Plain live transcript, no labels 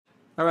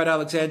All right,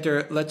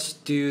 Alexander, let's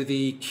do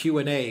the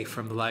Q&A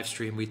from the live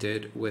stream we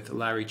did with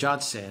Larry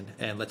Johnson.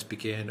 And let's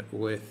begin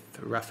with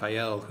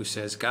Raphael, who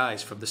says,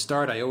 guys, from the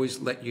start, I always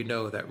let you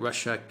know that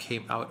Russia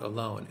came out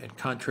alone. And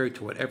contrary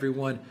to what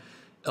everyone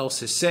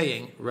else is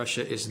saying,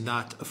 Russia is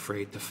not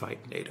afraid to fight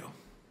NATO.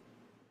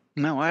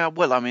 No,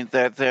 well, I mean,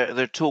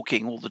 they're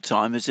talking all the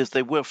time as if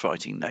they were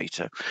fighting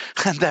NATO,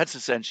 and that's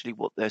essentially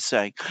what they're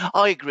saying.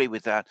 I agree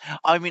with that.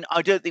 I mean,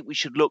 I don't think we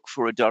should look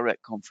for a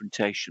direct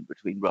confrontation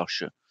between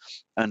Russia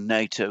and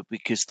NATO,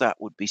 because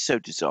that would be so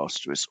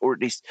disastrous, or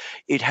at least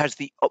it has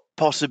the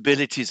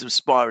possibilities of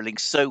spiraling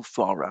so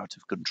far out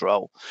of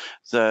control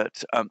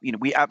that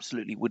we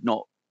absolutely would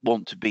not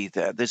want to be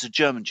there. There's a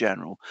German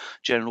general,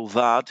 General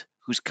Wad,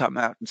 who's come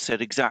out and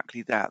said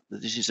exactly that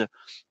this is a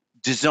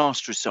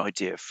disastrous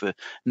idea for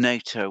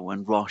NATO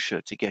and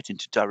Russia to get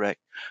into direct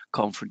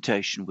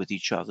confrontation with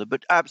each other.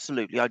 But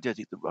absolutely, I don't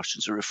think the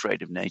Russians are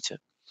afraid of NATO.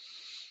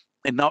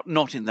 And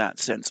not in that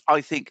sense.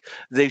 I think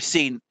they've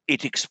seen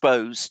it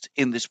exposed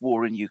in this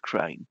war in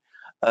Ukraine,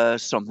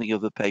 something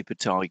of a paper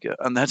tiger.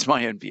 And that's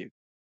my own view.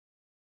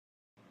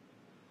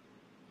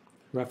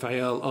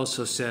 Raphael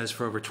also says,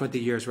 for over 20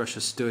 years,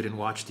 Russia stood and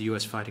watched the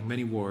U.S. fighting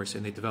many wars,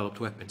 and they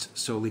developed weapons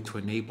solely to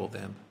enable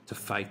them to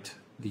fight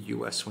the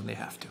U.S. when they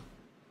have to.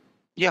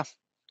 Yeah,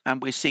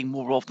 and we're seeing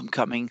more of them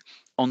coming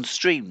on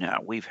stream now.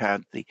 We've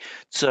had the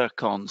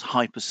Zircon's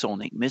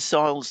hypersonic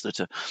missiles that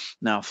are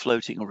now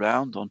floating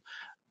around on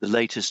the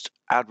latest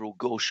Admiral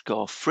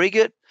Gorshkov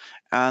frigate,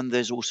 and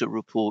there's also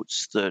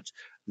reports that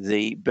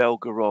the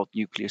Belgorod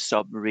nuclear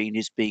submarine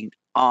is being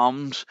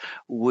armed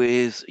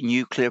with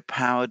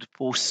nuclear-powered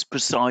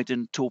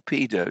Poseidon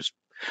torpedoes,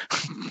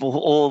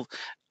 all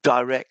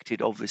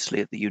directed, obviously,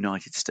 at the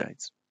United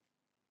States.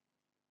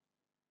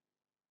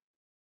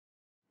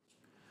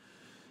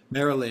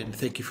 Marilyn,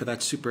 thank you for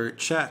that super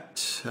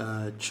chat.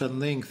 Chun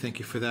Ling, thank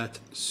you for that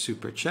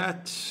super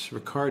chat.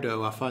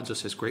 Ricardo Alfonso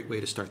says, great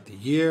way to start the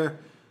year.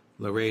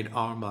 Lorraine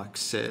Armach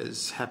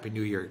says, Happy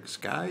New Year,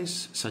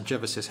 guys.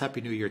 Sanjeva says,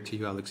 Happy New Year to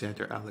you,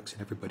 Alexander, Alex,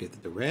 and everybody at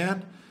the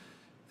Duran.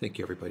 Thank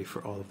you, everybody,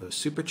 for all of those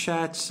super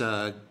chats.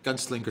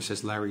 Gunslinger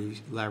says,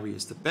 Larry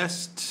is the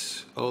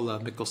best. Ola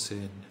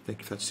Mickelson, thank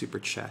you for that super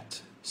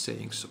chat,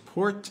 saying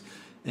support.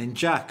 And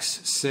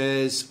Jax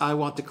says, I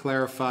want to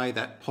clarify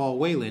that Paul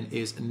Whelan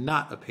is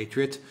not a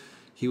patriot.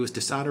 He was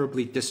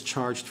dishonorably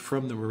discharged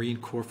from the Marine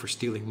Corps for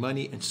stealing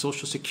money and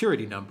Social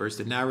Security numbers.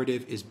 The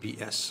narrative is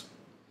BS.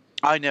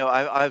 I know.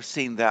 I've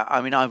seen that.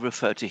 I mean, I've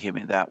referred to him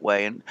in that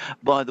way. And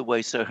by the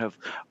way, so have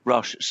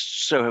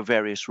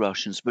various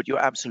Russians. But you're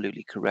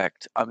absolutely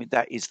correct. I mean,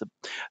 that is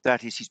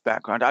his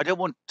background. I don't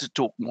want to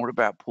talk more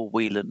about Paul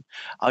Whelan.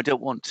 I don't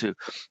want to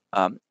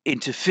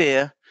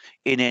interfere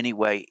in any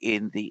way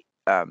in the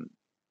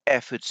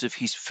efforts of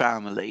his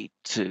family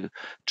to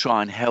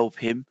try and help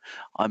him.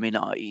 I mean,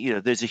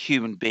 there's a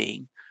human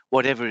being,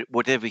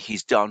 whatever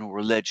he's done or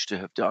alleged to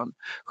have done,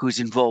 who's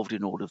involved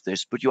in all of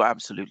this. But you're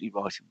absolutely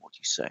right in what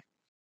you say.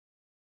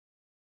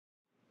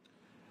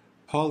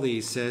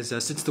 Paulie says,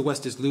 since the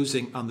West is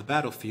losing on the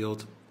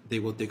battlefield, they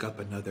will dig up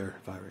another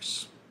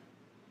virus.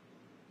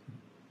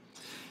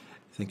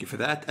 Thank you for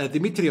that.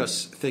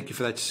 Dimitrios, thank you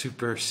for that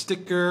super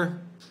sticker.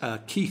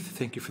 Keith,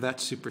 thank you for that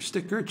super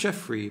sticker.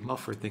 Jeffrey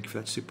Mulford, thank you for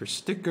that super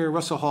sticker.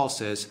 Russell Hall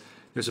says,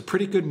 there's a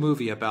pretty good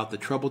movie about the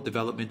troubled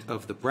development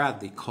of the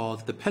Bradley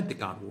called The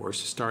Pentagon Wars,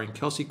 starring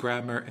Kelsey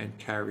Grammer and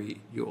Carrie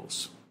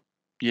Ewells.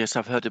 Yes,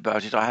 I've heard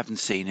about it. I haven't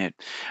seen it.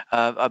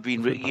 I've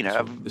been,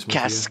 a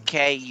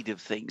cascade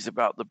of things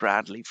about the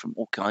Bradley from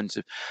all kinds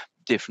of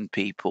different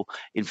people.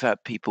 In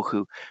fact, people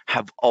who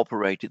have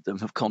operated them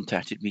have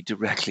contacted me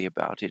directly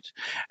about it.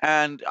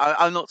 And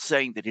I'm not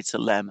saying that it's a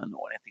lemon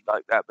or anything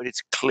like that, but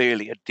it's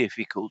clearly a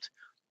difficult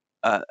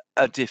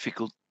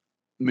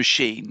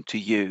machine to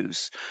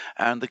use.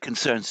 And the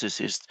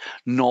consensus is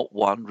not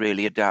one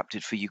really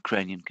adapted for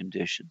Ukrainian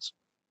conditions.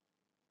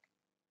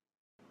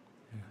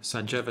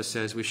 Sanjeva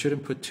says, we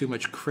shouldn't put too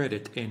much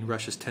credit in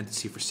Russia's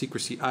tendency for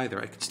secrecy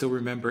either. I can still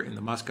remember in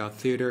the Moscow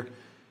theater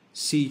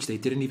siege, they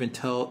didn't even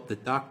tell the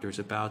doctors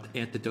about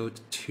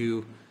antidote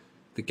to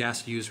the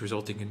gas used,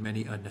 resulting in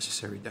many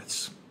unnecessary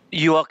deaths.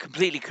 You are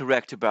completely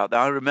correct about that.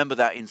 I remember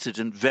that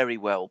incident very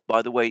well.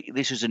 By the way,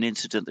 this is an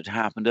incident that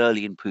happened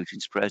early in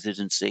Putin's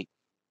presidency.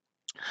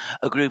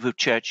 A group of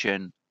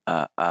Chechen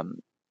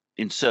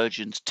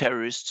insurgents,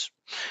 terrorists,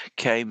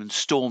 came and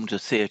stormed a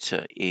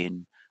theater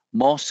in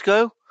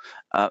Moscow.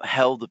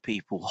 Held the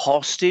people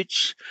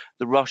hostage.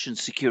 The Russian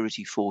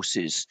security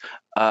forces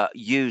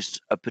used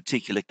a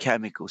particular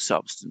chemical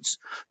substance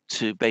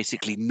to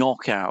basically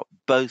knock out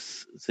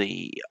both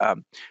the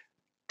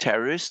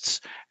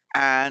terrorists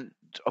and,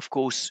 of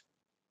course,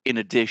 in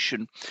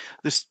addition,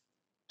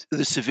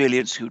 the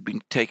civilians who had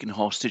been taken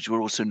hostage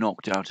were also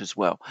knocked out as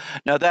well.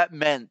 Now, that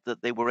meant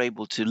that they were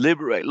able to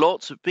liberate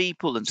lots of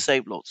people and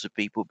save lots of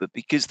people, but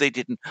because they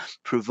didn't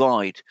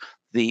provide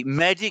the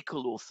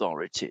medical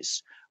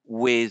authorities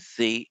with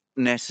the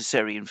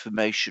necessary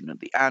information and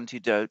the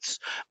antidotes,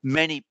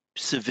 many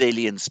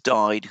civilians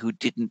died who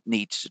didn't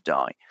need to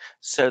die.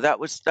 So that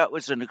was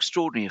an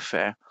extraordinary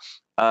affair.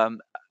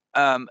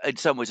 in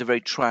some ways a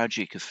very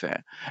tragic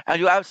affair. And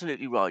you're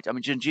absolutely right. I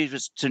mean,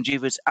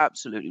 Sanjeeva's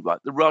absolutely right.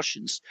 The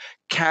Russians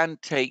can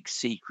take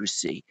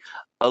secrecy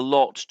a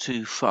lot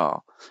too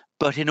far.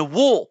 But in a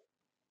war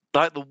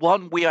like the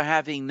one we are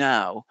having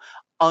now,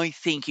 I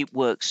think it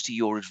works to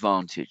your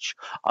advantage.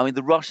 I mean,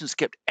 the Russians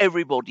kept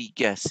everybody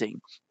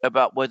guessing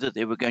about whether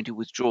they were going to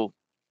withdraw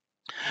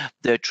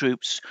their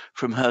troops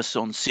from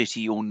Kherson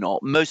city or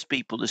not. Most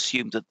people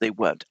assumed that they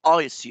weren't.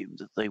 I assumed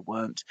that they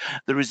weren't.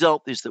 The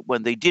result is that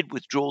when they did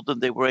withdraw them,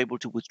 they were able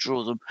to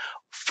withdraw them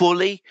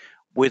fully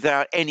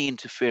without any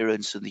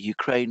interference in the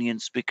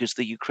Ukrainians, because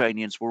the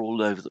Ukrainians were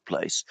all over the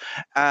place.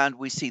 And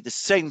we see the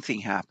same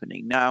thing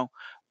happening now.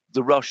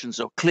 The Russians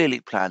are clearly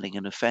planning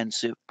an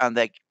offensive, and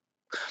they're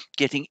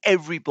getting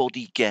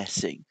everybody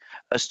guessing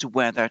as to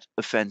where that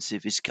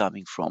offensive is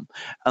coming from.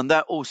 And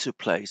that also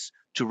plays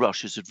to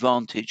Russia's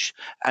advantage.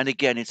 And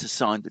again, it's a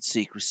sign that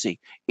secrecy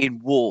in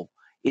war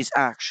is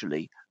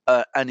actually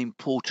an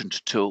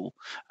important tool,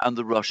 and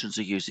the Russians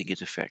are using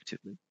it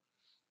effectively.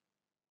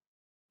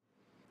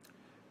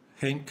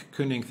 Henk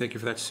Koenig, thank you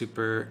for that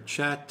super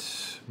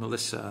chat.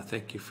 Melissa,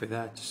 thank you for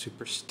that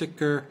super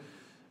sticker.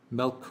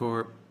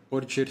 Melkor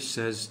Orchid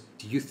says,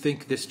 do you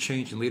think this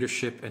change in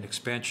leadership and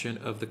expansion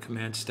of the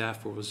command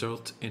staff will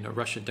result in a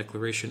Russian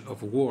declaration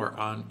of war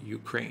on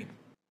Ukraine?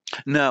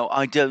 No,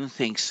 I don't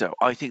think so.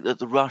 I think that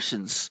the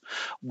Russians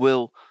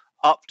will,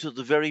 up to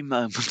the very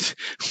moment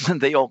when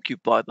they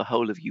occupy the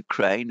whole of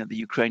Ukraine and the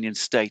Ukrainian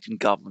state and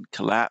government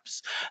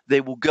collapse, they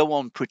will go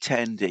on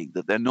pretending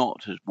that they're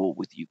not at war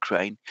with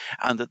Ukraine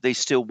and that they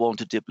still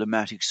want a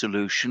diplomatic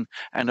solution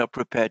and are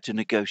prepared to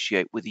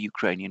negotiate with the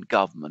Ukrainian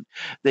government.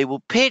 They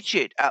will pitch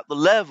it at the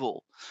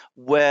level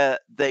where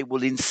they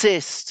will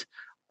insist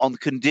on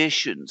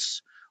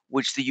conditions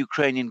which the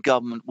Ukrainian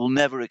government will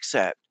never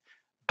accept.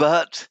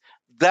 But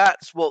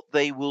that's what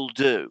they will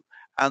do.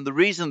 And the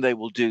reason they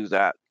will do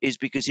that is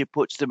because it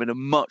puts them in a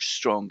much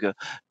stronger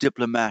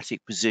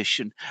diplomatic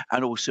position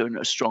and also in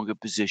a stronger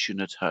position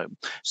at home.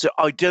 So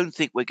I don't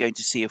think we're going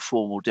to see a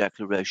formal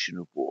declaration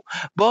of war.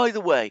 By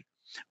the way,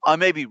 I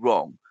may be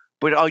wrong,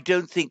 but I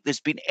don't think there's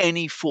been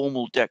any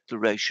formal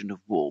declaration of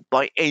war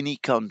by any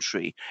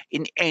country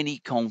in any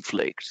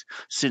conflict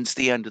since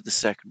the end of the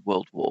Second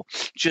World War.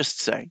 Just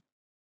saying.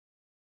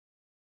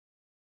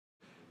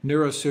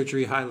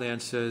 Neurosurgery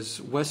Highland says,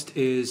 West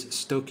is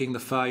stoking the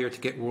fire to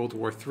get World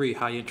War III,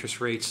 high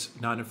interest rates,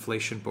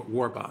 non-inflation, but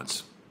war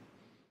bonds.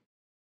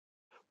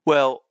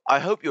 Well, I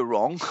hope you're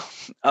wrong.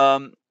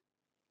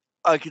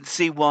 I can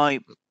see why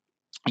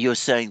you're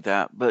saying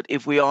that, but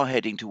if we are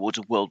heading towards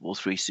a World War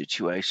III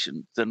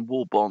situation, then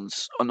war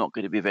bonds are not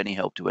going to be of any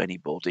help to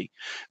anybody,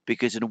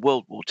 because in a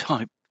World War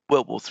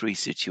III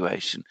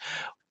situation,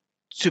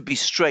 to be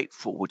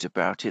straightforward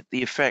about it,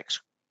 the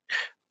effects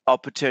are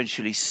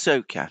potentially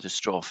so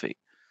catastrophic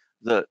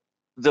that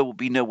there will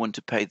be no one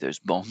to pay those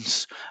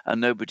bonds and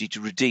nobody to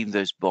redeem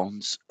those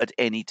bonds at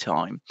any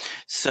time.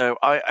 So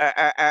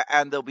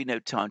and there'll be no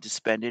time to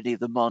spend any of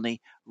the money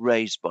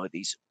raised by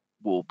these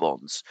war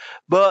bonds.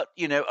 But,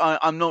 you know,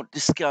 I'm not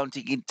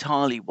discounting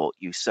entirely what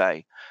you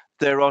say.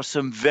 There are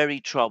some very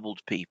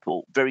troubled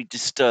people, very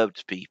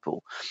disturbed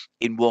people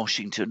in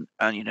Washington,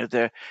 and, you know,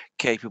 they're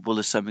capable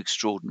of some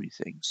extraordinary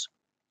things.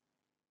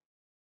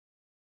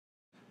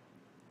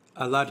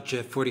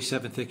 Aladjev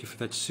 47, thank you for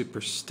that super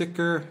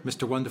sticker.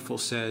 Mr. Wonderful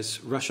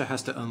says, Russia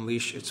has to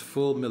unleash its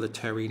full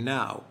military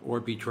now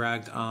or be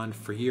dragged on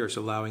for years,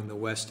 allowing the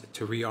West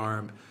to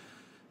rearm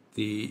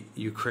the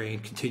Ukraine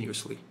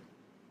continuously.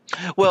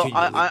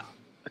 Well,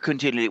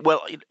 continually.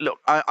 Well, look,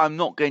 I'm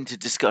not going to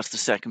discuss the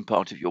second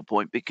part of your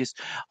point because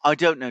I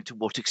don't know to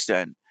what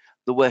extent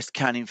the West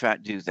can in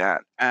fact do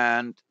that.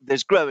 And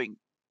there's growing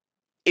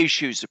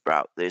issues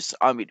about this.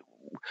 I mean,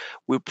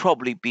 we'll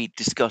probably be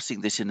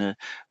discussing this in a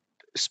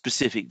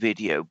specific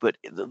video, but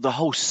the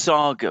whole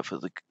saga,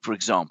 for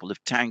example,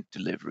 of tank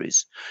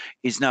deliveries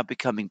is now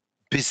becoming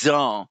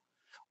bizarre,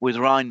 with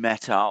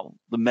Rheinmetall,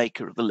 the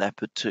maker of the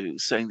Leopard 2,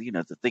 saying, you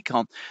know, that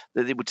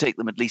it would take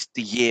them at least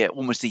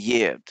almost a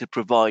year to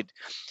provide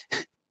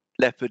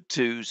Leopard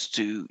 2s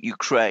to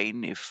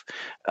Ukraine if,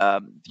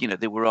 you know,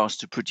 they were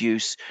asked to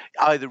produce,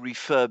 either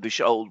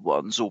refurbish old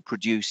ones or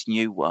produce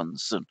new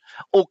ones, and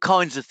all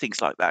kinds of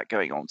things like that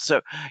going on.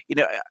 So, you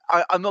know,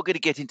 I'm not going to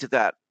get into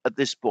that at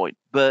this point,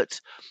 but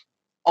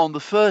on the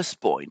first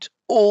point,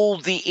 all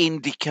the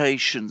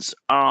indications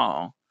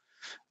are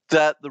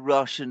that the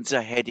Russians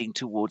are heading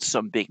towards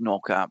some big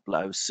knockout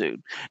blow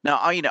soon. Now,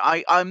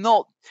 I'm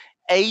not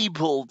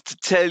able to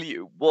tell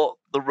you what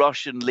the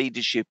Russian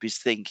leadership is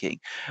thinking,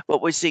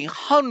 but we're seeing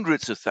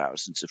hundreds of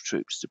thousands of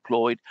troops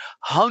deployed,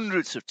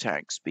 hundreds of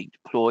tanks being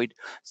deployed,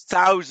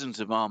 thousands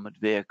of armored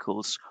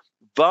vehicles,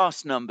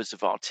 vast numbers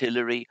of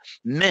artillery,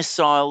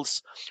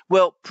 missiles.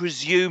 Well,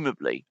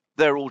 presumably,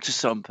 they're all to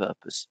some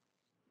purpose.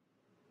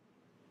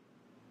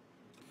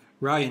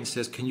 Ryan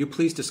says, can you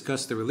please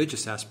discuss the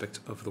religious aspect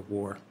of the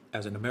war?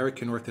 As an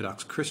American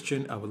Orthodox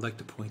Christian, I would like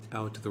to point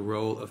out the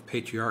role of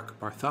Patriarch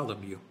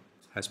Bartholomew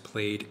has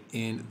played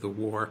in the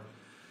war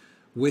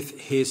with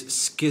his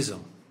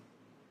schism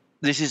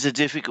This is a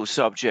difficult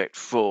subject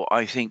for,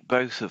 I think,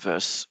 both of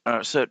us,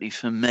 certainly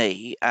for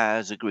me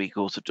as a Greek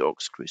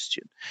Orthodox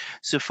Christian.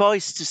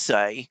 Suffice to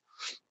say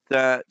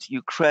that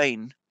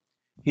Ukraine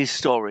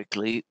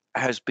historically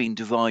has been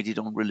divided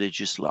on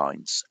religious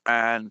lines,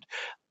 and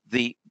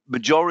the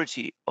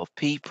majority of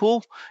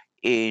people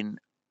in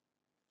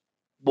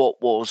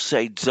what was,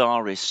 say,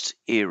 Tsarist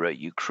era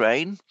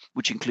Ukraine,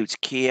 which includes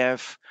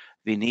Kiev,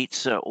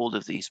 Vinnytsia, all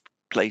of these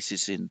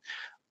places in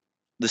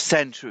the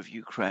center of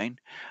Ukraine,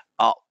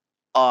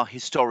 are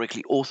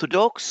historically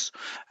Orthodox,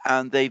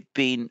 and they've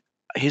been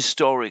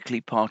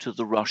historically part of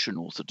the Russian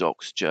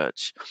Orthodox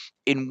Church.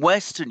 In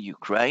Western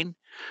Ukraine,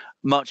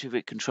 much of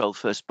it controlled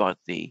first by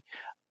the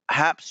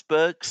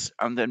Habsburgs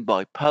and then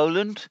by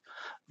Poland,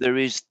 there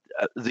is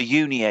the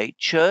Uniate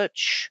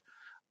Church,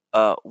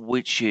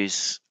 which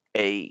is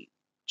a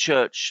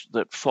church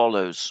that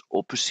follows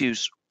or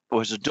pursues or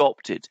has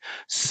adopted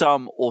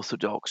some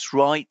Orthodox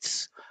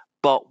rites,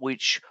 but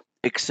which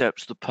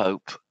accepts the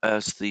Pope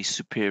as the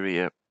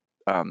superior,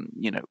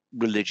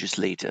 religious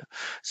leader.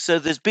 So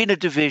there's been a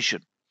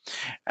division,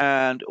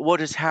 and what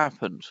has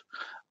happened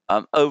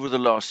over the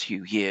last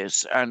few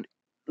years, and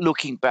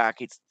looking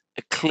back, it's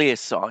a clear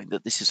sign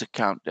that this is a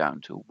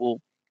countdown to a war.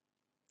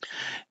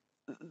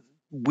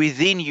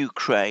 Within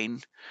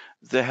Ukraine,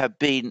 there have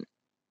been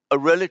a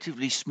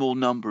relatively small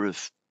number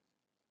of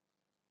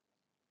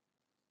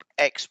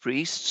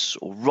ex-priests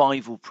or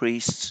rival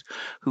priests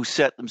who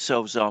set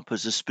themselves up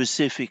as a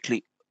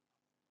specifically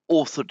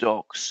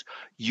Orthodox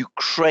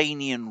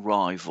Ukrainian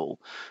rival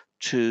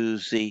to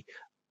the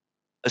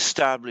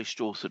established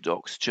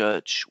Orthodox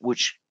Church,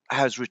 which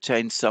has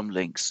retained some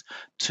links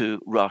to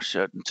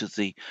Russia and to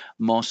the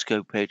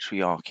Moscow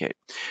Patriarchate.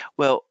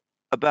 Well,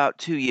 about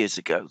 2 years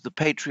ago, the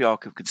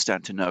Patriarch of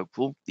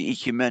Constantinople, the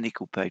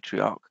Ecumenical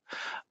Patriarch,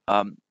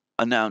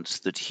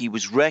 announced that he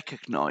was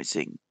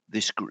recognizing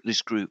this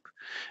group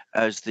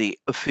as the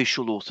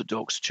official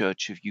Orthodox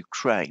Church of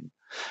Ukraine.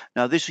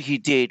 Now, this he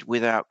did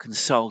without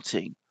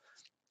consulting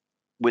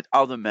with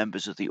other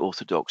members of the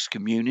Orthodox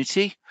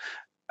community,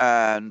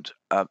 and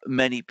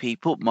many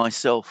people,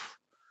 myself,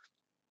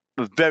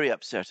 were very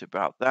upset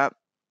about that.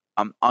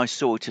 I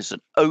saw it as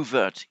an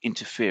overt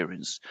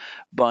interference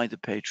by the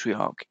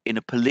Patriarch in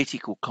a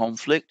political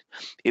conflict.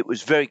 It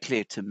was very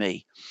clear to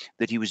me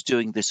that he was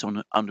doing this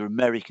under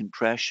American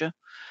pressure,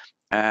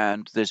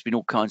 and there's been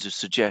all kinds of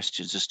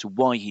suggestions as to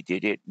why he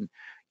did it, and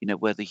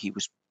whether he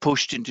was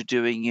pushed into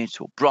doing it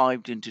or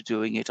bribed into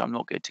doing it. I'm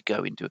not going to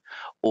go into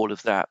all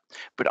of that,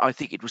 but I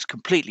think it was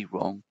completely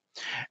wrong.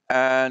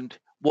 And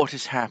what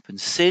has happened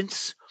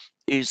since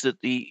is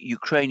that the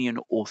Ukrainian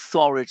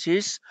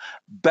authorities,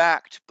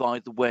 backed by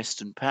the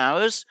Western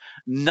powers,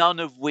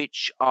 none of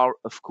which are,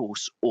 of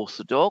course,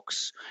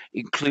 Orthodox,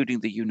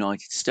 including the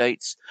United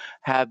States,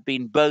 have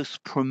been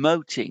both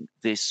promoting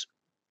this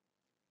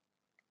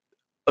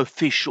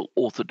official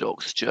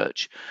Orthodox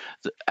Church,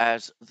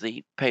 as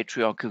the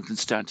Patriarch of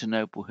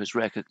Constantinople has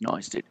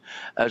recognized it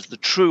as the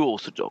true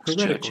Orthodox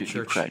Church of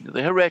Ukraine,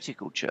 the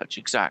heretical church.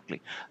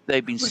 Exactly,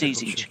 they've been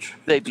seizing.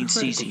 They've been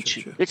seizing.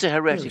 It's a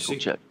heretical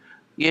church.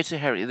 It's a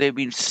heresy. They've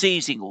been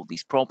seizing all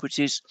these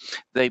properties.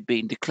 They've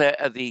been declared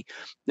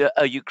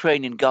a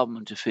Ukrainian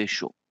government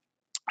official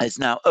has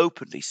now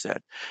openly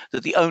said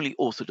that the only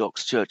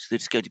Orthodox church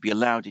that is going to be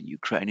allowed in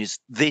Ukraine is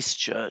this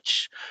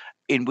church,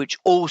 in which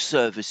all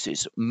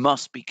services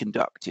must be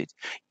conducted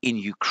in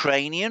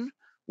Ukrainian,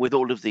 with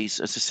all of these,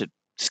 as I said,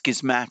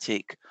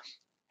 schismatic,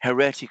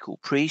 heretical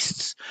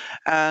priests.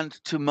 And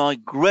to my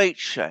great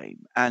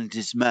shame and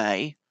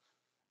dismay,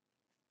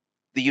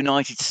 the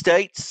United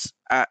States,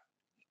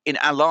 in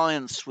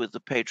alliance with the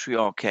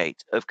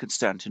Patriarchate of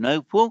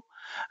Constantinople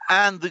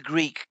and the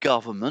Greek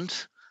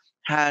government,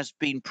 has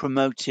been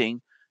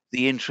promoting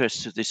the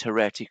interests of this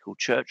heretical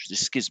church,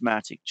 this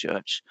schismatic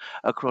church,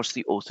 across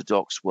the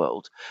Orthodox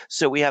world.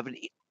 So we have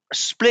a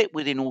split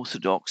within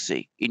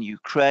Orthodoxy in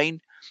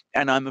Ukraine,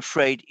 and I'm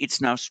afraid it's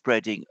now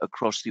spreading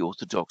across the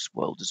Orthodox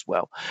world as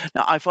well.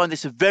 Now, I find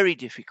this a very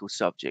difficult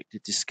subject to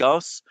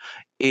discuss.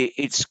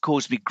 It's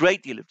caused me a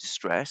great deal of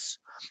distress.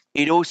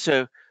 It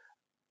also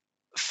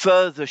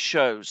further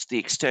shows the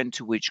extent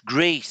to which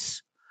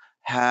Greece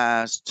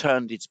has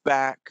turned its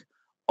back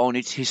on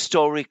its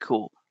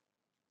historical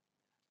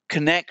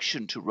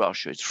connection to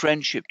Russia, its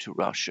friendship to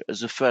Russia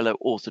as a fellow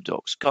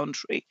Orthodox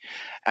country,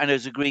 and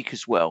as a Greek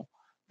as well.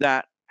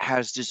 That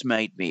has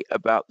dismayed me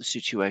about the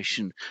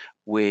situation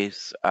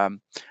with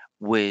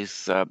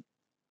the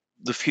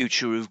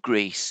future of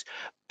Greece.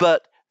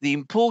 But the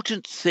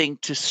important thing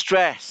to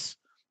stress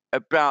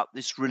about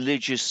this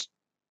religious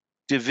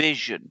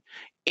division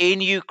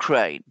in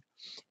Ukraine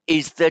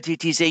is that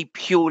it is a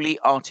purely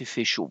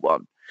artificial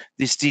one.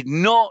 This did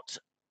not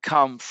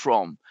come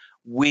from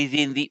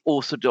within the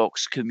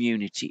Orthodox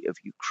community of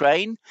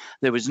Ukraine.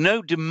 There was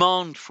no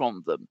demand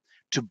from them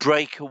to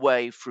break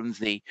away from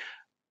the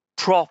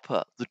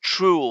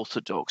true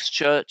Orthodox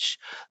Church.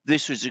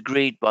 This was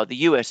agreed by the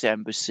US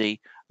Embassy,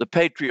 the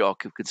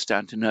Patriarch of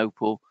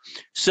Constantinople,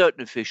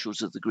 certain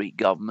officials of the Greek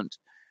government,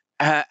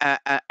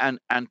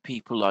 and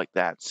people like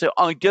that. So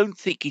I don't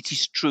think it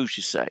is true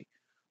to say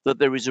that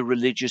there is a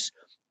religious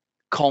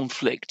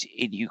conflict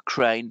in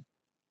Ukraine,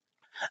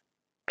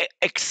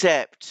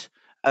 except,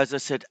 as I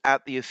said,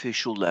 at the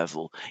official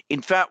level.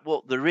 In fact,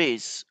 what there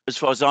is, as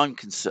far as I'm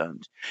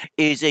concerned,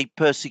 is a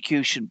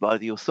persecution by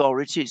the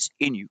authorities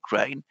in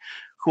Ukraine,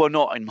 who are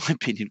not, in my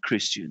opinion,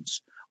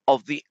 Christians,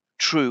 of the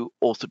true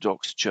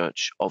Orthodox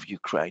Church of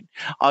Ukraine.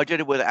 I don't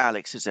know whether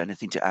Alex has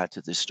anything to add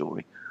to this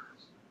story.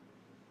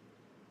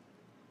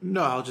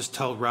 No, I'll just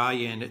tell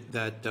Ryan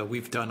that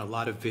we've done a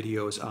lot of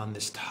videos on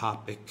this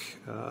topic.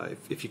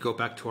 If you go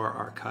back to our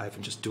archive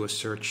and just do a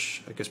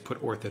search, I guess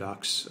put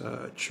Orthodox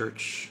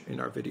Church in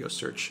our video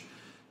search,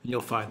 and you'll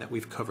find that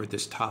we've covered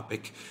this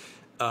topic.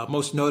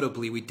 Most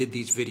notably, we did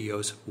these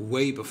videos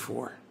way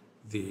before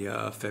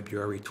the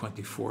February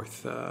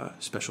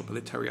 24th special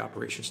military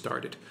operation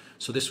started.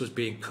 So this was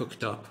being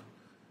cooked up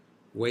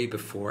way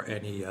before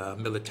any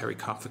military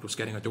conflict was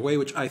getting underway,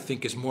 which I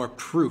think is more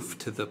proof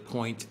to the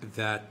point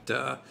that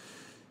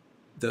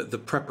the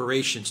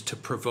preparations to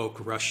provoke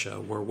Russia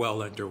were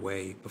well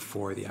underway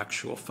before the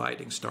actual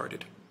fighting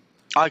started.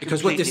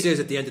 Because what this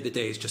is, at the end of the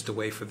day, is just a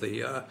way for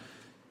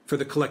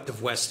the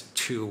collective West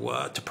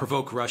to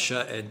provoke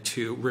Russia and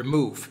to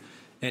remove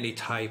any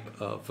type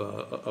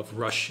of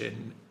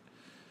Russian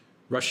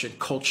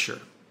culture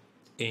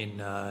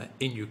in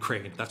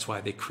Ukraine. That's why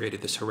they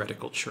created this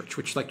heretical church,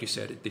 which, like you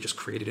said, they just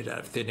created it out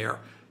of thin air.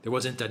 There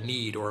wasn't a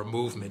need or a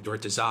movement or a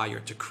desire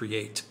to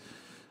create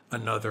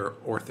another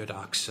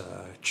Orthodox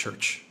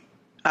church.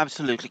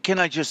 Absolutely. Can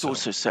I just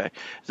also say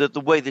that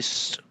the way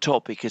this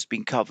topic has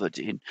been covered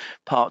in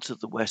parts of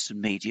the Western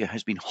media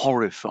has been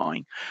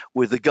horrifying,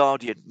 with the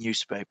Guardian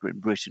newspaper in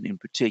Britain in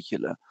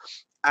particular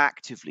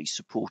actively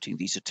supporting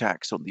these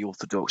attacks on the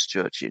Orthodox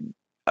Church in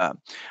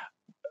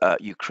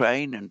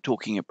Ukraine, and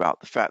talking about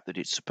the fact that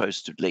it's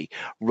supposedly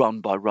run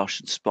by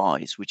Russian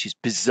spies, which is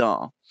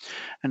bizarre.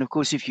 And of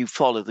course, if you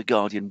follow the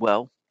Guardian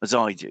well, as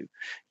I do,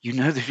 you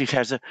know that it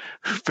has a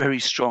very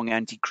strong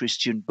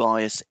anti-Christian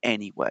bias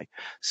anyway.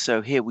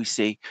 So here we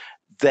see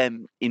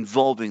them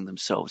involving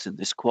themselves in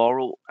this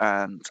quarrel,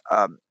 and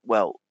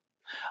well,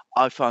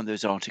 I find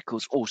those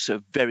articles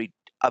also very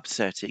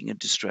upsetting and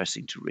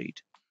distressing to read.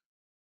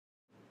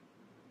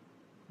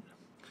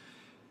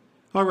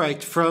 All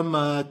right, from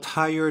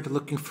Tired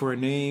Looking for a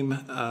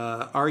Name,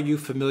 are you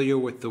familiar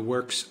with the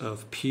works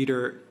of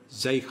Peter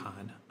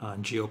Zeihan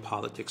on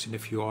geopolitics? And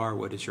if you are,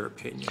 what is your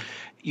opinion?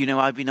 You know,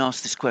 I've been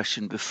asked this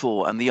question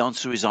before, and the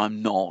answer is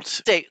I'm not.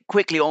 Say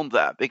quickly on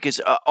that, because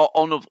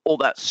on all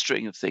that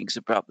string of things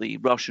about the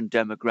Russian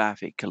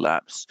demographic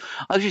collapse,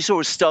 I actually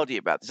saw a study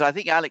about this. I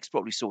think Alex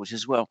probably saw it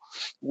as well,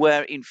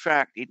 where in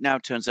fact it now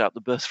turns out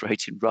the birth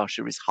rate in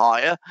Russia is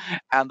higher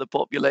and the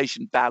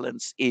population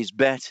balance is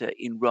better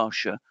in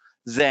Russia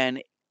than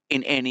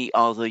in any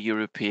other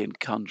European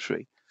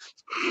country.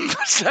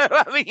 So,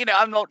 I mean, you know,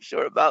 I'm not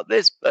sure about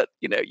this, but,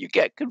 you know, you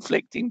get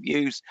conflicting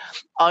views.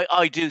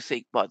 I do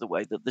think, by the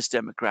way, that this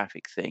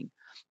demographic thing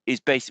is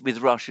basically,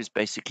 with Russia, is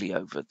basically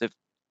over.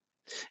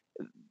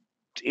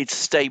 It's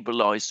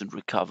stabilized and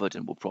recovered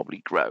and will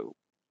probably grow.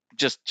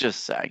 Just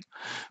saying,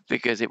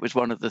 because it was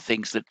one of the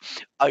things that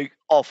I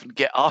often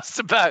get asked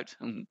about.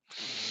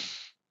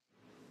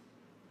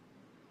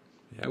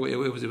 Yeah, it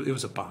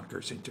was a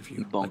bonkers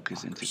interview.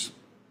 Bonkers interview.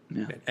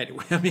 Yeah.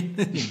 Anyway, I mean,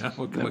 you know,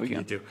 what can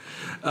you do?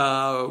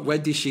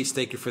 Wendy Sheets,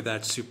 thank you for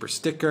that super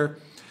sticker.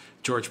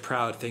 George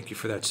Proud, thank you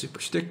for that super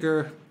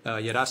sticker.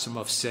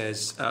 Yerasimov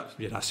says,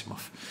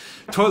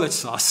 Toilet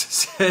Sauce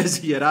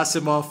says,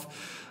 Yerasimov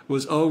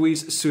was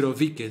always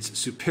Surovikin's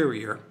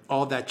superior.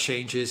 All that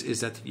changes is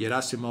that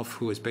Yerasimov,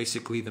 who is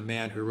basically the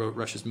man who wrote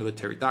Russia's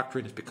military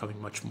doctrine, is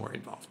becoming much more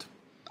involved.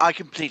 I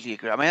completely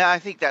agree. I mean, I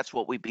think that's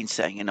what we've been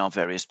saying in our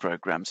various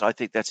programs. I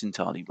think that's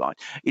entirely right.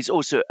 It's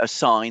also a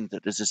sign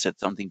that, as I said,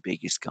 something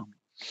big is coming.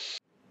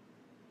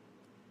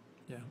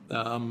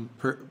 Yeah.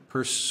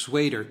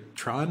 Persuader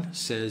Tron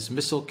says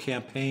missile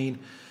campaign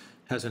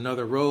has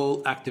another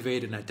role: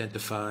 activate and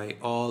identify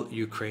all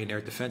Ukraine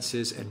air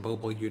defenses and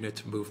mobile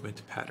unit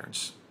movement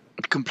patterns.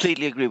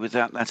 Completely agree with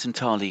that. That's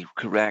entirely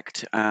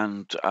correct,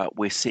 and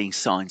we're seeing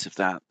signs of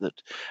that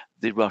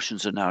the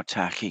Russians are now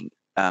attacking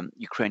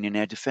Ukrainian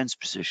air defense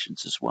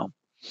positions as well.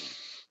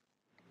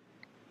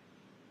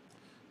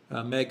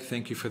 Meg,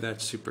 thank you for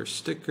that super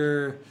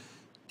sticker.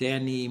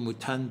 Danny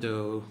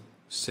Mutando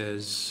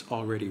says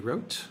already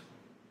wrote.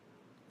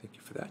 Thank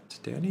you for that,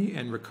 Danny.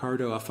 And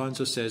Ricardo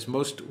Alfonso says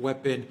most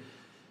weapon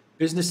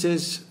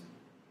businesses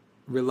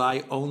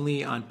rely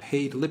only on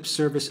paid lip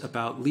service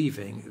about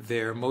leaving.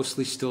 They're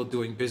mostly still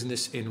doing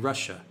business in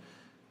Russia.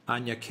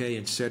 Anya K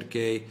and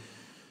Sergei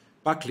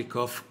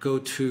Baklikov go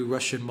to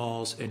Russian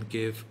malls and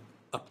give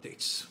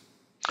updates.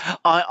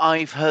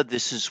 I've heard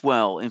this as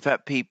well. In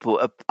fact,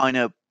 I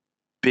know a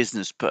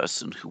business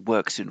person who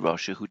works in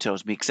Russia who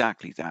tells me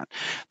exactly that.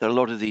 There are a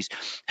lot of these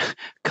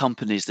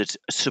companies that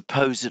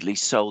supposedly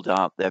sold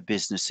out their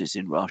businesses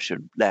in Russia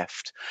and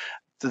left.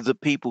 The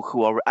people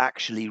who are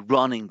actually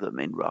running them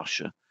in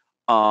Russia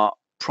are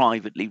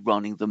privately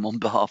running them on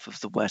behalf of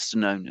the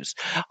Western owners.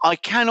 I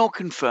cannot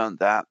confirm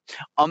that.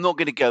 I'm not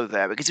going to go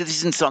there because it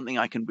isn't something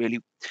I can really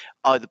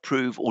either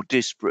prove or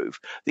disprove.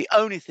 The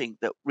only thing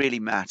that really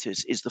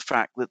matters is the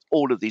fact that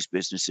all of these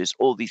businesses,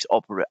 all these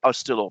are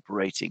still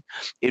operating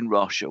in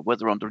Russia,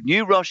 whether under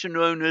new Russian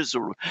owners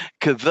or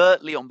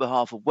covertly on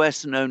behalf of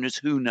Western owners,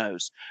 who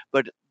knows?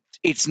 But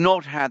it's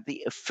not had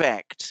the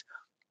effect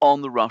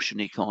on the Russian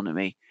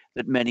economy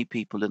that many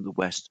people in the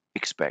West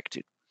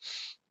expected.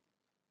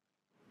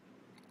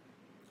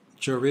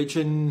 Joe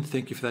Region,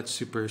 thank you for that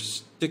super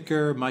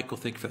sticker. Michael,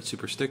 thank you for that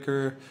super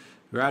sticker.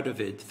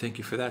 Radovid, thank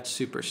you for that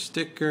super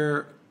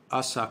sticker.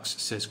 Asax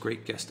says,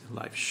 great guest and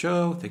live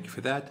show. Thank you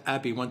for that.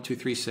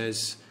 Abby123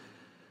 says,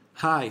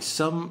 hi,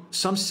 some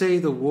say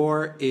the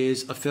war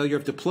is a failure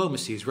of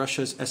diplomacy. Is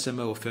Russia's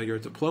SMO a failure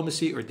of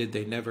diplomacy, or did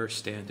they never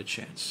stand a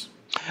chance?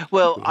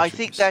 Well, I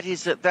think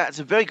that's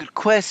a very good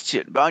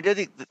question, but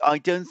I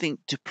don't think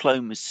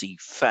diplomacy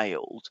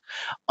failed.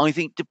 I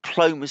think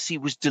diplomacy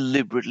was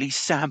deliberately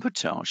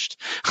sabotaged.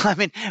 I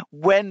mean,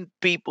 when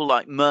people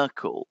like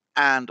Merkel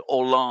and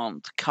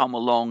Hollande come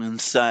along and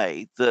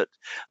say that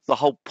the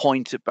whole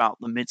point about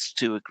the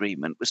Minsk II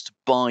agreement was to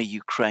buy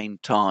Ukraine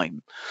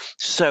time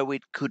so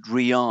it could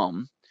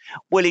rearm,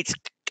 well, it's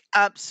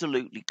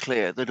absolutely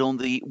clear that on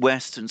the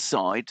Western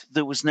side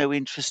there was no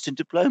interest in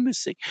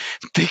diplomacy,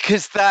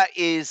 because that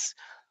is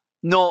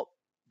not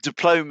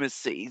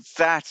diplomacy.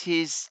 That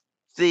is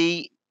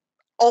the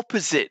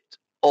opposite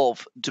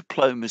of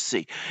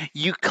diplomacy.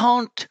 You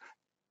can't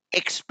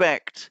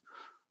expect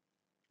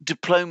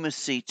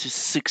diplomacy to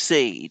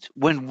succeed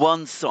when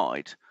one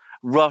side,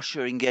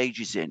 Russia,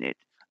 engages in it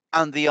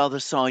and the other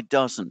side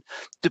doesn't.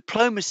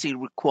 Diplomacy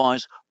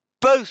requires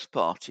both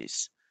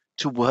parties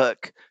to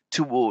work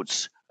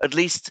towards at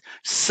least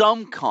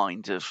some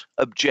kind of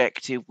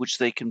objective which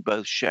they can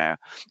both share.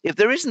 If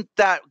there isn't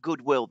that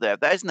goodwill there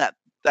isn't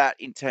that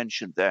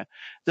intention there,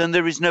 then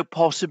there is no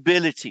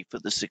possibility for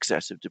the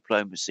success of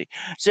diplomacy.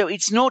 So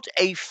it's not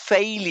a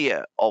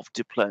failure of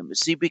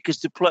diplomacy,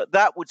 because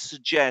that would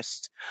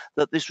suggest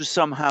that this was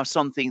somehow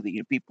something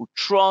that people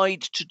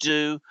tried to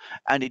do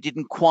and it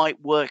didn't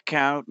quite work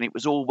out and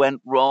it all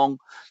went wrong.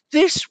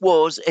 This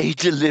was a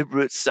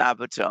deliberate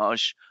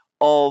sabotage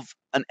of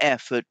an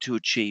effort to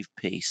achieve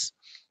peace.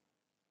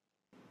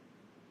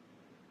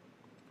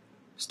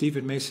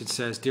 Stephen Mason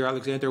says, Dear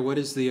Alexander, what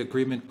is the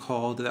agreement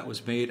called that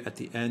was made at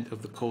the end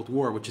of the Cold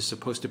War, which is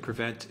supposed to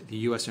prevent the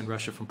U.S. and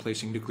Russia from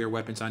placing nuclear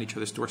weapons on each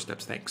other's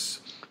doorsteps? Thanks.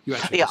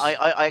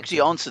 I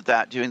actually answered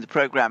that during the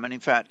program. And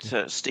in fact,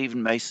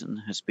 Stephen Mason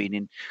has been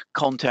in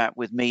contact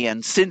with me.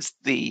 And since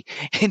the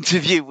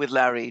interview with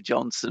Larry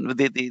Johnson,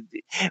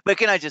 but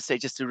can I just say,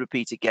 just to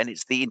repeat again,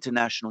 it's the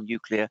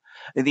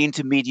the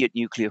Intermediate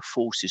Nuclear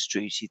Forces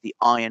Treaty, the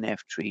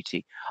INF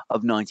Treaty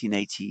of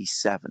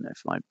 1987,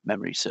 if my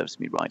memory serves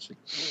me rightly.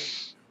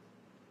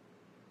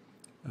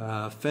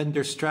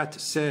 Fender Strat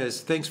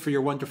says, thanks for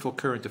your wonderful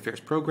current affairs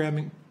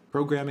programming,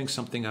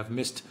 something I've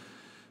missed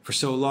for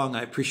so long.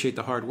 I appreciate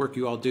the hard work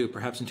you all do.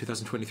 Perhaps in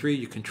 2023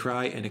 you can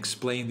try and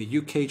explain the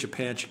UK,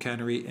 Japan,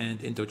 chicanery, and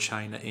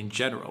Indochina in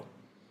general.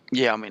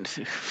 Yeah, I mean,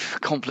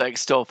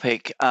 complex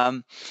topic.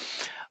 To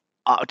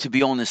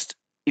be honest,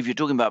 if you're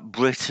talking about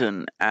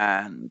Britain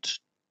and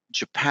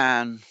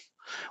Japan,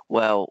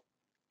 well,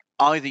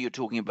 either you're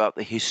talking about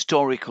the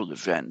historical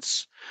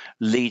events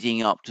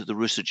leading up to the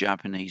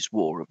Russo-Japanese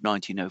War of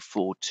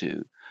 1904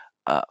 to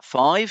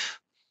 5,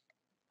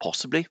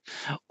 possibly,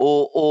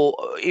 or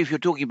if you're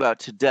talking about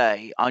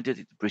today, I don't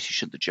think the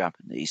British and the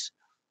Japanese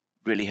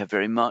really have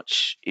very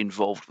much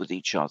involved with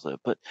each other.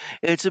 But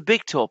it's a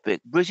big topic.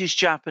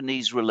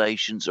 British-Japanese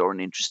relations are an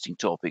interesting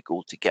topic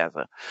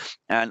altogether.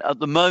 And at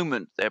the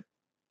moment, they're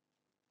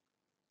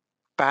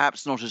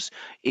perhaps not as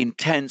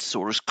intense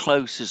or as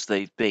close as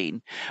they've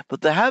been,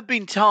 but there have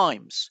been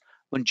times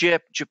when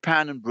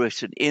Japan and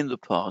Britain in the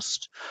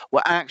past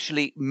were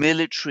actually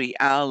military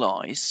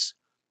allies,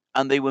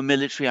 and they were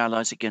military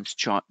allies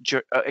against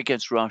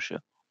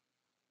Russia.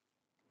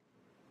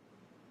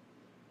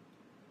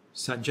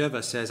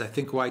 Sanjeva says, I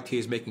think YT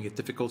is making it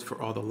difficult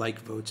for all the like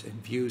votes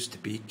and views to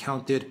be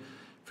counted.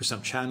 For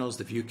some channels,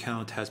 the view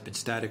count has been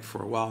static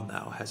for a while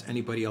now. Has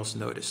anybody else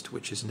noticed,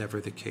 which is never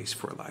the case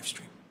for a live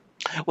stream?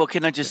 Well,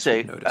 can I just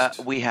say,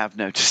 we have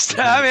noticed.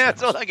 I mean,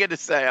 that's all I'm going to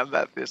say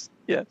about this.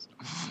 Yes.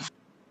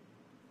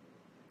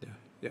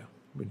 Yeah,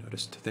 we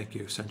noticed. Thank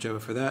you, Sanjeva,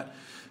 for that.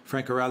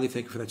 Frank O'Reilly,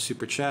 thank you for that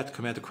super chat.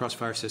 Commander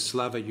Crossfire says,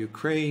 Slava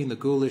Ukraine. The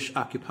ghoulish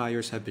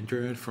occupiers have been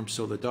driven from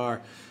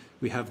Soledar.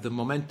 We have the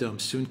momentum.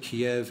 Soon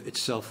Kiev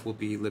itself will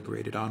be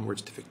liberated.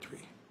 Onwards to victory.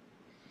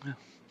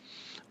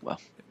 Well,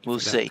 we'll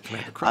see.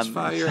 Commander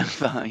Crossfire.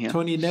 Yeah.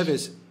 Tony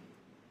Neves.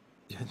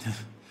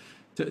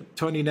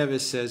 Tony Neves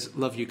says,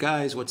 love you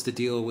guys. What's the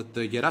deal with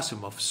the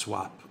Gerasimov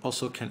swap?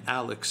 Also, can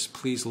Alex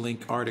please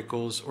link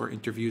articles or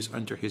interviews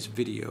under his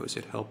videos?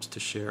 It helps to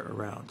share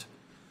around.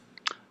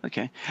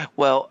 Okay.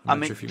 Well,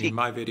 I'm not sure if you mean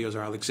my videos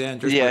or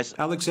Alexander's. Yes.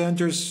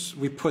 Alexander's,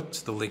 we put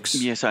the links.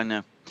 Yes, I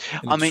know.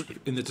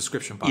 In the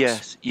description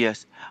box.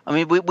 Yes. I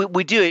mean,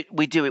 we do it.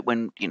 We do it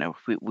when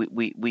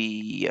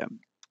we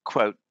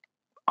quote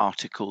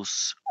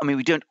articles. I mean,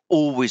 we don't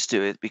always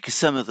do it because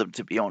some of them,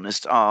 to be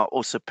honest, are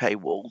also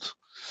paywalled.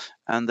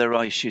 And there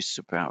are issues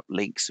about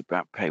links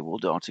about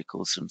paywalled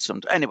articles and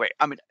some. Anyway,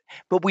 I mean,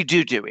 but we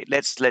do it.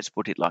 Let's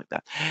put it like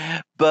that.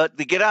 But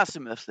the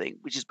Gerasimov thing,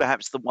 which is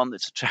perhaps the one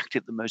that's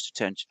attracted the most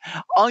attention,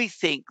 I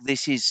think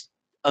this is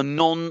a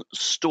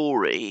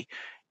non-story.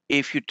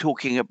 If you're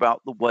talking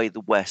about the way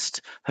the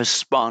West has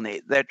spun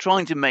it, they're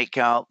trying to make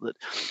out that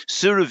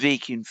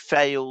Surovikin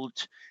failed,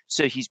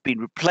 so he's been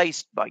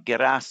replaced by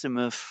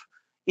Gerasimov,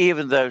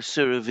 even though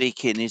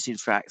Surovikin is in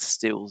fact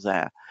still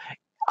there.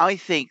 I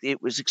think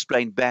it was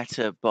explained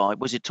better by,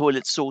 was it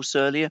Toilet Sauce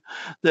earlier,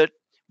 that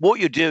what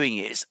you're doing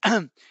is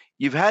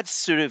you've had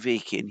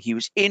Surovikin, he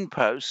was in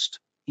post,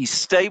 he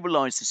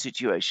stabilized the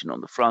situation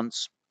on the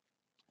fronts,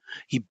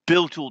 he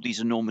built all these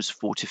enormous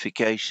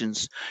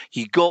fortifications,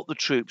 he got the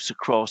troops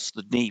across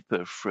the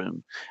Dnieper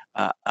from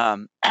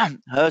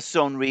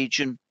Kherson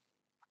region,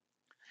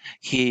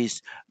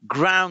 he's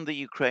ground the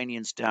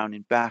Ukrainians down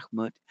in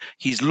Bakhmut.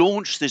 He's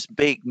launched this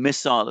big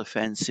missile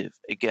offensive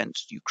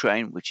against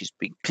Ukraine, which has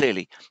been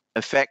clearly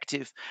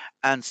effective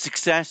and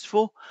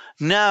successful.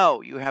 Now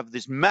you have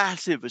this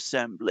massive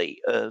assembly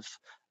of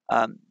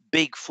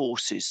big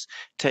forces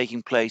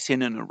taking place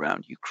in and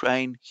around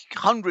Ukraine.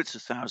 Hundreds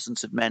of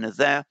thousands of men are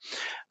there.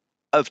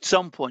 At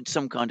some point,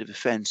 some kind of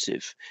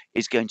offensive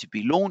is going to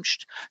be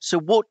launched. So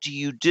what do?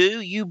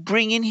 You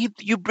bring in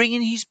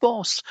his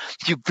boss.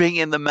 You bring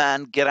in the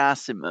man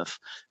Gerasimov,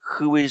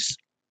 who is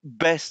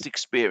best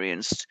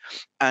experienced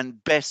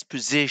and best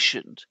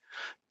positioned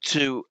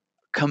to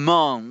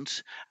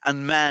command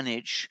and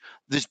manage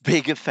this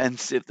big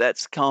offensive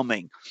that's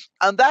coming.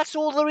 And that's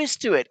all there is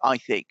to it, I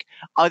think.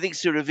 I think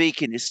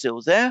Surovikin is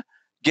still there.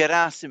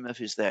 Gerasimov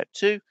is there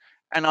too.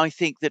 And I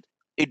think that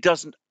it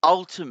doesn't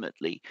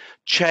ultimately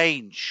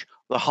change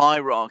the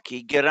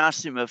hierarchy.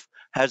 Gerasimov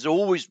has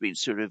always been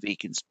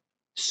Surovikin's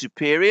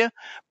superior,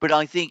 but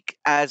I think,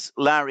 as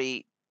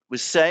Larry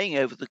was saying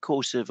over the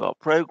course of our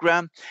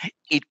program,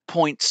 it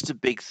points to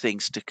big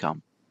things to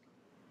come.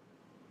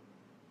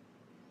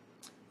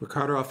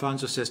 Ricardo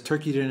Alfonso says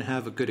Turkey didn't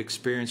have a good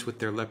experience with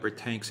their Leopard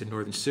tanks in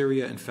northern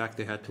Syria. In fact,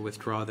 they had to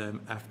withdraw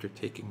them after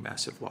taking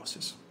massive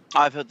losses.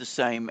 I've heard the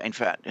same. In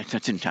fact,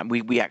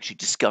 we actually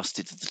discussed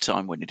it at the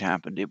time when it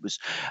happened. It was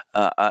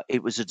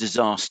a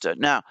disaster.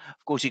 Now,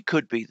 of course, it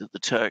could be that the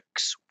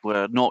Turks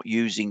were not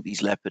using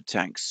these Leopard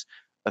tanks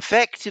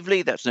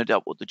effectively. That's no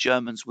doubt what the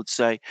Germans would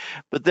say.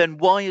 But then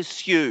why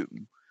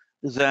assume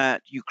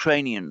that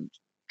Ukrainian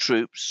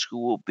troops, who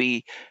will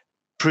be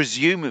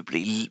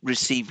presumably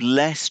receive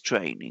less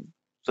training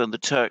than the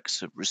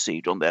Turks have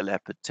received on their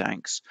Leopard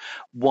tanks,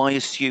 why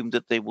assume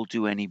that they will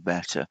do any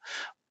better?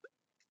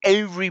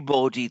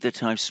 Everybody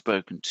that I've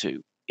spoken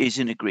to is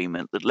in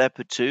agreement that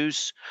Leopard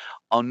 2s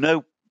are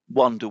no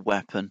wonder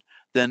weapon.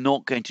 They're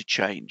not going to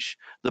change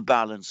the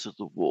balance of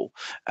the war.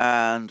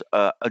 And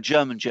a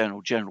German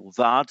general, General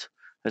Wad,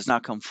 has now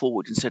come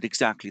forward and said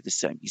exactly the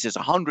same. He says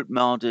 100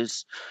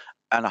 Marders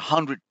and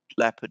 100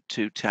 Leopard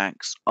 2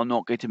 tanks are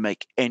not going to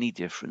make any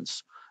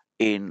difference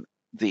in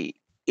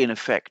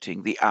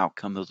affecting the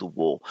outcome of the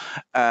war.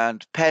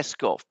 And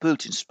Peskov,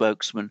 Putin's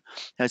spokesman,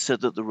 has said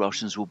that the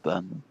Russians will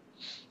burn them.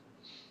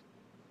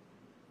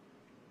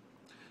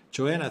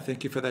 Joanna,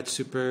 thank you for that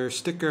super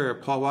sticker.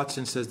 Paul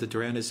Watson says the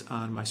Duran is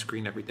on my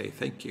screen every day.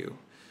 Thank you.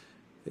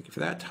 Thank you for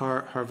that.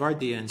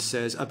 Harvardian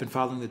says, I've been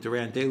following the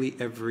Duran daily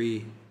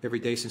every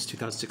day since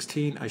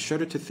 2016. I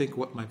shudder to think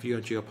what my view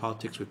on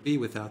geopolitics would be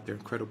without their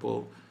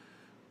incredible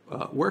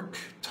work.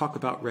 Talk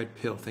about red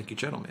pill. Thank you,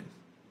 gentlemen.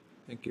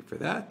 Thank you for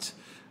that.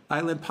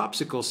 Island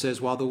Popsicle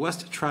says, while the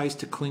West tries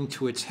to cling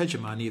to its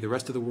hegemony, the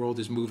rest of the world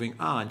is moving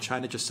on.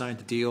 China just signed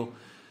a deal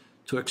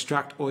to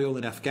extract oil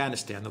in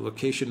Afghanistan, the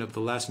location of the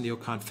last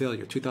neocon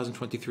failure.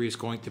 2023 is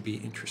going to be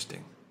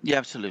interesting. Yeah,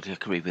 absolutely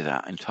agree with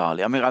that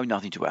entirely. I mean, I have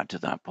nothing to add to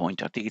that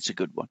point. I think it's a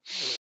good one.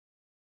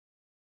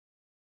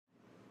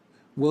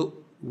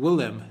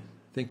 Willem,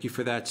 thank you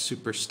for that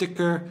super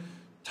sticker.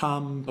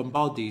 Tom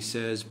Bombaldi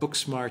says, book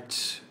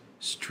smart,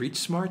 street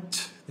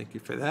smart. Thank you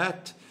for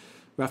that.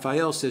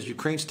 Raphael says,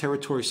 Ukraine's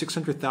territory,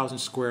 600,000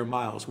 square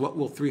miles. What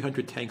will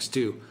 300 tanks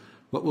do?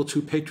 What will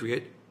 2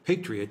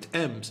 Patriot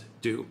M's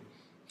do?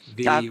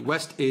 The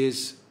West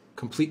is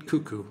complete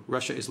cuckoo.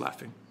 Russia is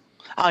laughing.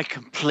 I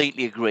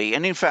completely agree.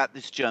 And in fact,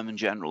 this German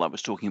general I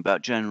was talking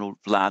about, General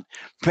Vlad,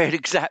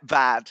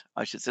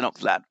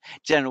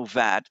 General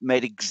Vad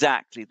made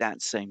exactly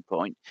that same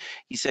point.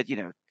 He said,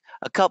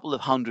 a couple of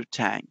 100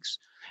 tanks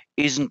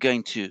isn't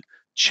going to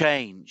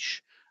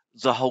change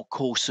the whole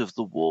course of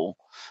the war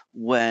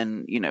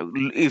when,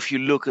 if you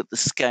look at the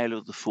scale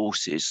of the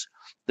forces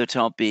that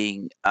are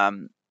being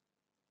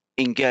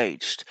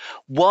engaged.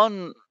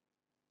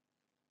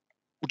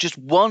 Just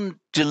one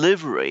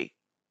delivery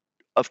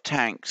of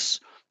tanks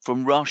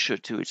from Russia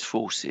to its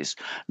forces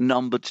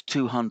numbered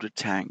 200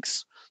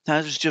 tanks.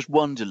 That was just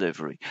one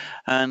delivery.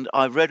 And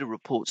I read a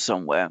report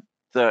somewhere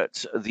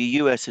that the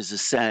US has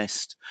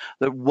assessed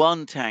that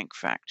one tank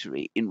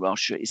factory in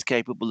Russia is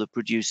capable of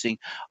producing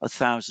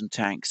 1,000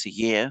 tanks a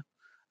year.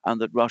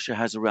 and that Russia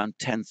has around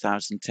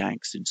 10,000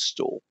 tanks in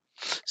store.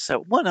 So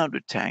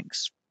 100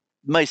 tanks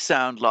may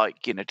sound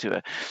like,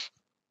 to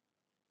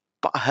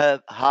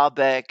a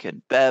Habeck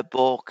and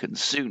Baerbock and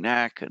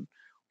Sunak and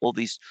all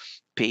these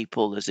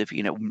people as if,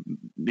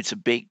 it's a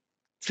big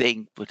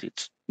thing, but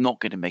it's not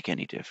going to make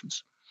any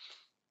difference.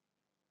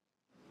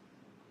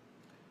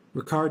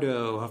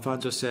 Ricardo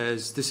Alfonso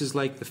says, this is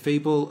like the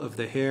fable of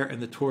the hare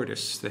and the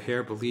tortoise. The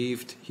hare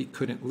believed he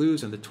couldn't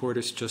lose, and the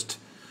tortoise just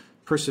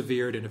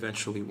persevered and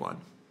eventually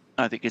won.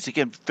 I think it's,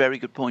 again, very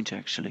good point,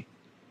 actually.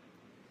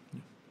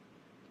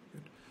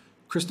 Good.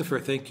 Christopher,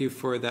 thank you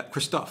for that.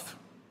 Christoph,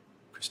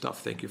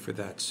 thank you for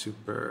that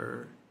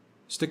super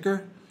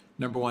sticker.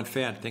 Number one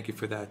fan, thank you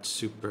for that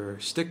super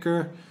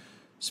sticker.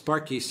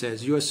 Sparky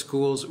says, U.S.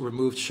 schools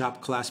removed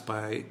shop class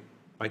by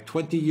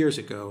 20 years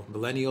ago.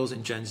 Millennials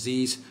and Gen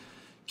Zs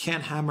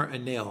can't hammer a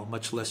nail,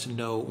 much less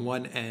know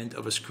one end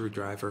of a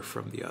screwdriver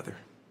from the other.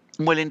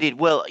 Well, indeed.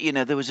 Well,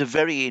 there was a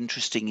very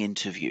interesting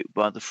interview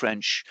by the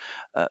French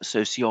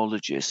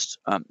sociologist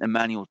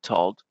Emmanuel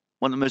Todd,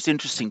 one of the most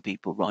interesting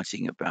people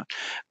writing about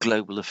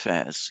global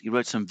affairs. He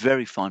wrote some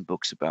very fine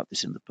books about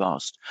this in the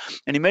past.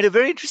 And he made a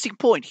very interesting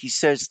point. He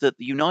says that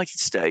the United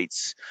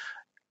States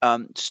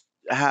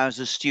has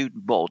a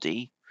student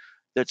body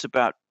that's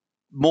about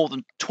more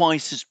than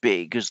twice as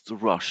big as the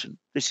Russian.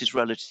 This is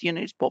relative,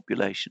 its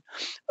population.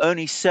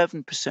 Only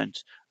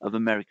 7% of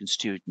American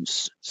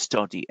students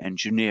study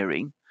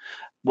engineering,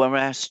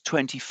 whereas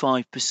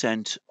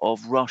 25%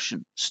 of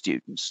Russian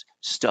students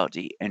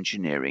study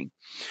engineering.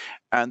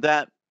 And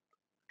that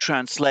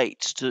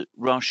translates to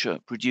Russia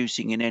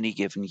producing in any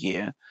given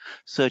year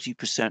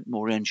 30%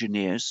 more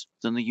engineers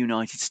than the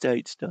United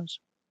States does.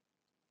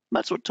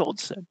 That's what Todd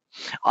said.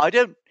 I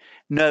don't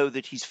know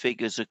that his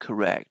figures are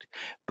correct,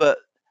 but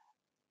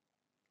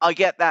I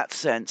get that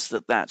sense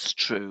that that's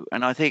true.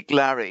 And I think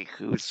Larry,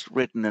 who's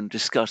written and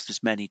discussed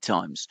this many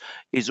times,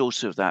 is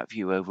also of that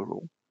view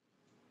overall.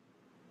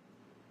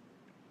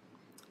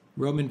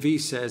 Roman V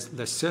says,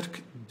 Le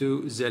Cirque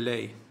du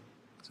Zelensky.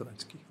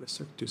 Le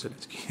Cirque du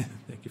Zelensky.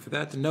 Thank you for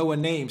that. Noah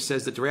Name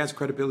says that Duran's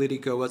credibility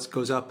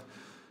goes up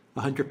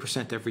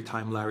 100% every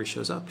time Larry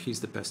shows up.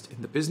 He's the best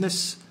in the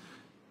business.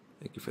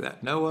 Thank you for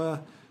that,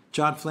 Noah.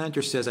 John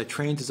Flanders says, I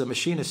trained as a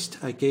machinist.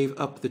 I gave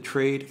up the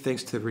trade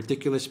thanks to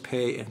ridiculous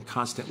pay and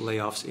constant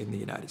layoffs in the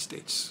United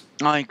States.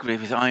 I agree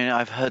with that.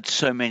 I've heard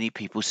so many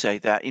people say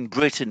that. In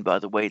Britain, by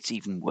the way, it's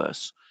even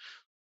worse.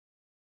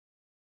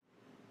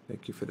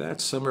 Thank you for that.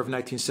 Summer of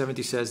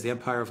 1970 says, the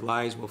Empire of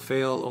Lies will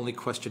fail. Only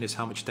question is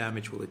how much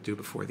damage will it do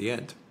before the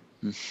end?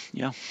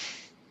 Yeah.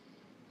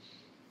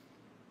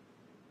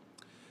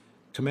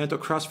 Commando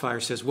Crossfire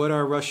says, what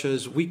are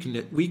Russia's weak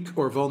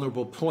or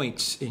vulnerable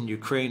points in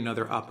Ukraine and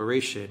other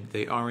operation?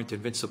 They aren't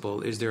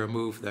invincible. Is there a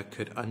move that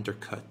could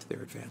undercut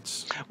their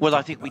advance? Well,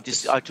 I think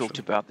I talked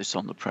about this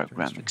on the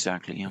program.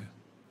 Exactly, yeah.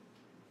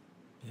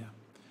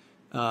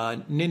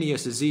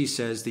 Ninius Aziz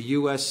says, the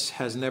U.S.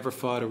 has never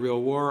fought a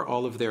real war.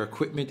 All of their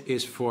equipment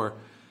is for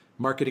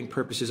marketing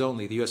purposes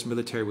only. The U.S.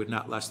 military would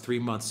not last 3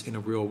 months in a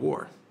real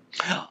war.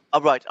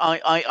 All right.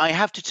 I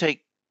have to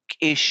take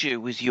issue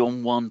with you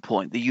on one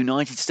point. The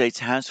United States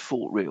has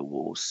fought real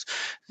wars.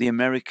 The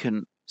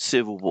American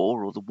Civil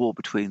War, or the war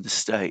between the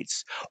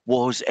states,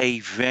 was a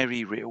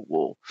very real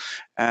war.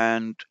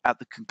 And at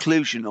the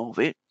conclusion of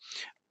it,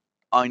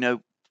 I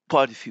know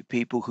quite a few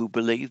people who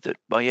believe that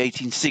by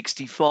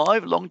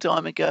 1865, a long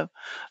time ago,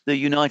 the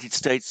United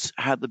States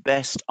had the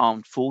best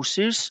armed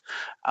forces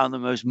and the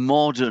most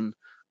modern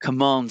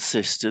command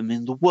system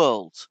in the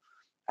world.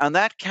 And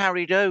that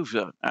carried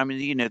over. I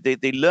mean,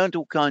 they learned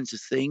all kinds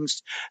of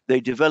things. They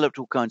developed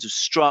all kinds of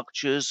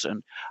structures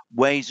and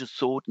ways of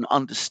thought and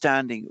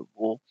understanding of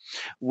war,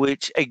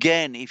 which,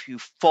 again, if you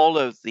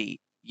follow the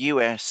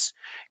US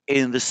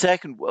in the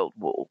Second World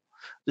War,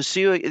 the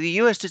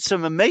US did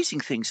some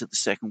amazing things at the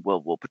Second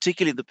World War,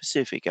 particularly the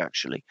Pacific,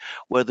 actually,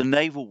 where the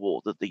naval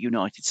war that the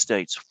United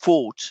States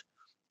fought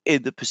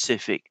in the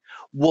Pacific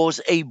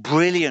was a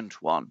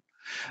brilliant one.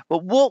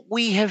 But what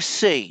we have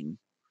seen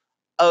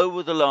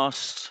over the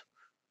last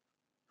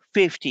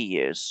 50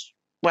 years,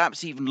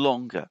 perhaps even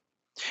longer,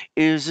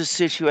 is a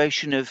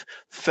situation of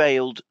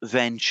failed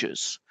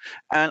ventures.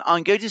 And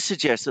I'm going to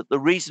suggest that the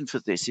reason for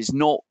this is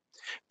not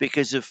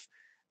because of,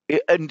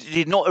 and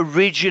did not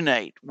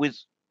originate with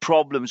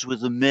problems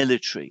with the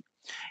military.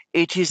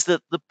 It is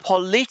that the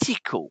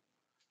political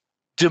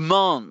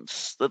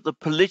demands that the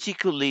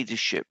political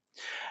leadership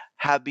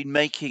have been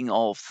making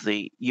of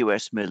the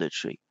US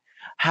military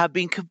have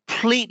been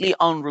completely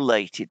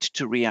unrelated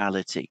to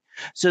reality,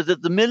 so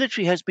that the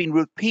military has been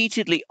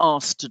repeatedly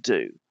asked to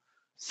do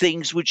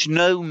things which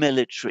no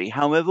military,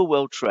 however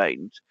well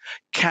trained,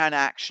 can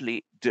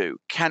actually do,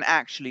 can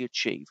actually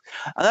achieve.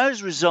 And that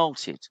has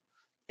resulted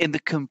in the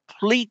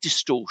complete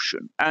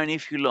distortion and,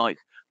 if you like,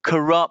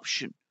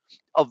 corruption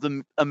of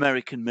the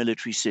American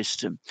military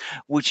system,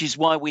 which is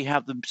why we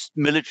have the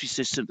military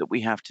system that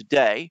we have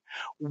today,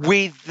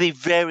 with the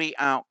very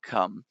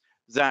outcome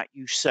that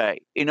you say.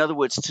 In other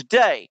words,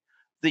 today,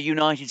 the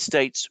United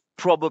States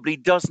probably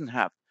doesn't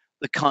have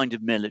the kind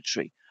of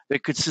military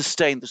that could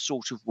sustain the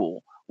sort of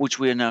war which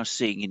we are now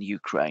seeing in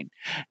Ukraine.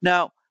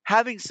 Now,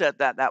 having said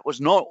that, that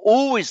was not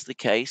always the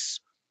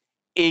case.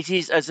 It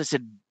is, as I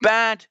said,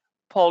 bad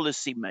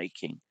policy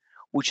making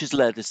which has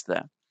led us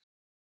there.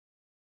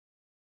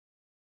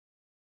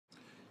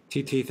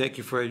 TT, thank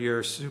you for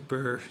your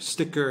super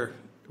sticker.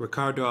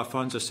 Ricardo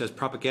Alfonso says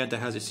propaganda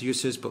has its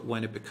uses, but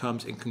when it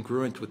becomes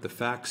incongruent with the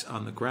facts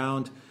on the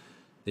ground,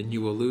 then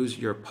you will lose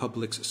your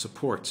public's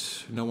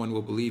support. No one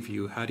will believe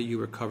you. How do you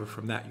recover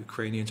from that?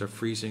 Ukrainians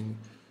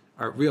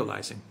are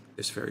realizing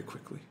this very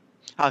quickly.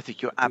 I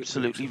think you're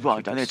absolutely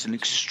right. I think it's an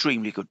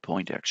extremely good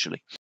point,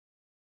 actually.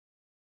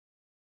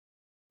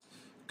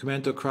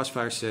 Commando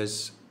Crossfire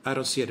says, I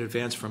don't see an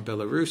advance from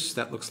Belarus.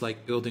 That looks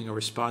like building a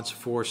response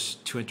force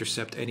to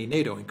intercept any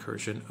NATO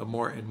incursion, a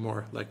more and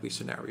more likely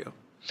scenario.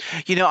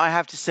 You know, I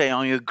have to say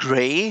I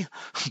agree.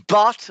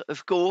 But,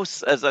 of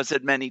course, as I've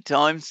said many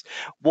times,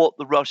 what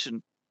the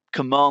Russian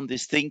command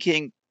is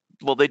thinking,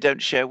 well, they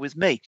don't share with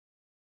me.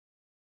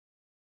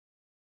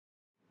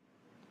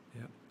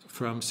 Yeah.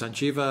 From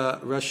Sanjiva,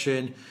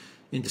 Russian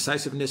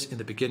indecisiveness in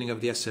the beginning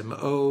of the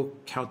SMO,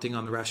 counting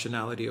on the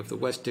rationality of the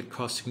West, did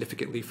cost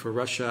significantly for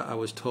Russia. I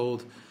was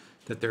told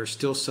that there are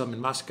still some in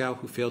Moscow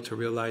who fail to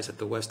realize that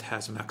the West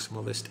has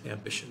maximalist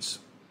ambitions.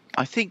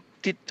 I think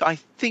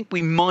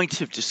we might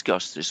have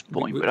discussed this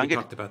point. We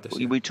talked about this.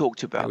 We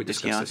talked about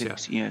this.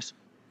 Yes.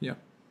 Yeah.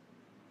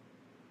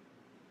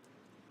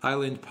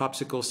 Island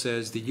Popsicle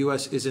says the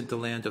U.S. isn't the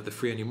land of the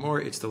free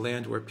anymore. It's the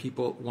land where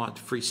people want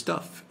free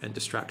stuff and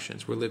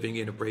distractions. We're living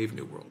in a brave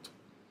new world.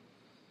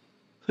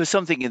 There's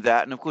something in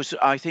that. And of course,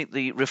 I think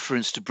the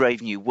reference to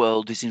Brave New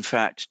World is in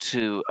fact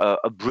to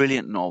a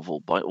brilliant novel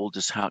by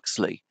Aldous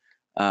Huxley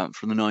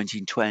from the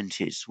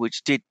 1920s,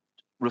 which did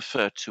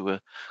refer to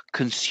a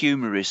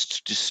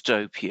consumerist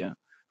dystopia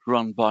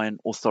run by an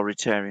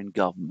authoritarian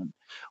government,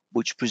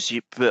 which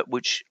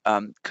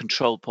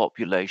controlled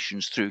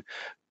populations through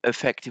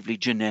effectively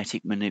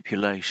genetic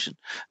manipulation.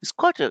 It's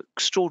quite an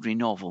extraordinary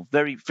novel,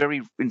 very,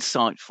 very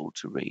insightful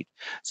to read.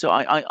 So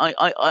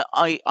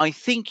I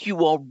think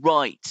you are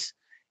right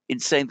in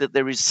saying that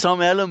there is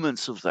some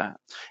elements of that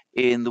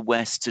in the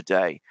West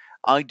today.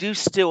 I do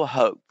still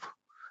hope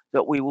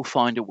that we will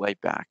find a way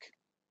back.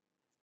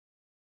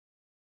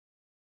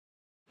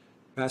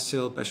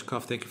 Basil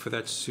Beshkov, thank you for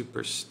that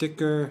super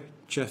sticker.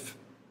 Jeff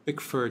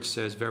Bickford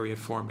says, very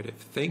informative.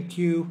 Thank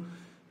you.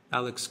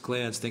 Alex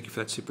Glanz, thank you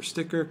for that super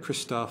sticker.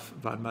 Christoph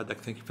Van Madek,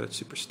 thank you for that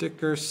super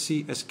sticker.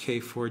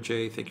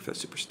 CSK4J, thank you for that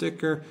super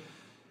sticker.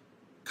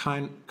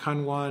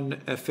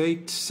 Kanwan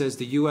F8 says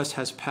the U.S.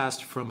 has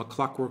passed from a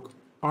clockwork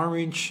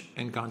orange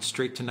and gone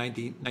straight to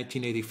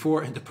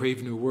 1984 and the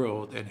Brave New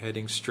World and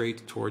heading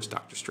straight towards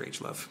Dr.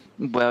 Strangelove.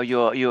 Well,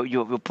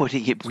 you're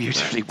putting it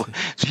beautifully.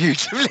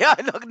 Beautifully, I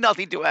have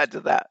nothing to add to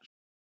that.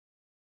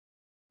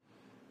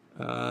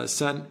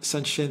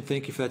 Sunshin,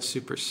 thank you for that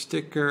super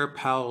sticker.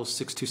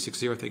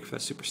 Powell6260, thank you for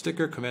that super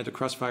sticker. Commander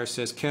Crossfire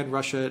says, can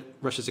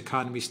Russia's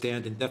economy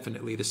stand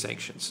indefinitely to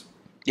sanctions?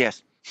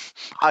 Yes.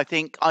 I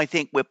think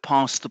we're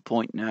past the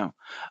point now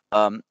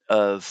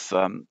of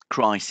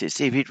crisis.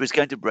 If it was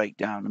going to break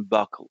down and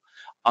buckle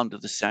under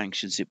the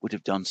sanctions, it would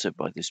have done so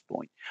by this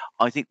point.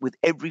 I think with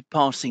every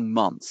passing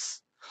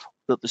month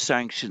that the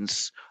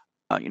sanctions,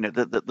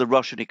 that the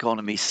Russian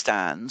economy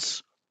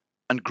stands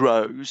and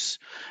grows,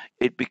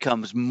 it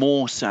becomes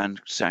more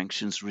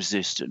sanctions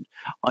resistant.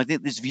 I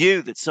think this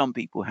view that some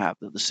people have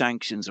that the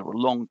sanctions are a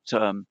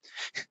long-term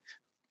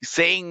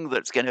thing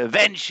that's going to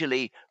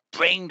eventually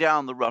bring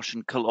down the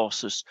Russian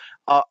colossus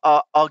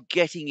are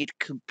getting it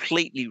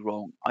completely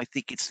wrong. I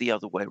think it's the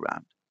other way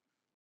around.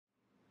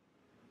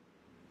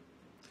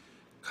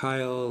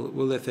 Kyle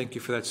Wille, thank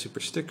you for that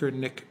super sticker.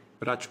 Nick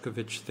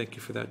Barachkovich, thank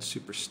you for that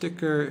super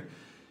sticker.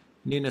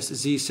 Ninas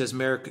Z says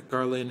Merrick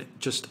Garland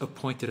just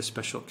appointed a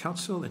special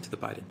counsel into the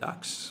Biden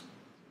docs.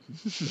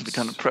 The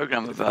kind of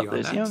program about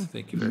this, yeah.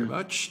 Thank you very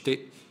much.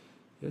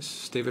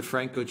 Yes, David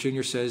Franco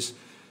Jr. says,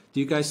 do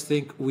you guys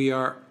think we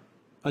are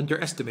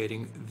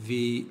underestimating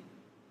the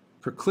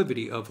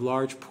proclivity of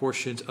large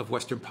portions of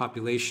Western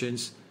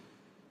populations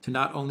to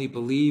not only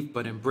believe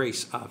but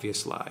embrace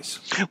obvious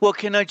lies? Well,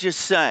 can I just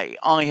say,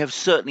 I have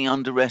certainly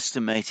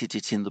underestimated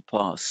it in the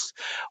past.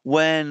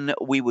 When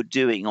we were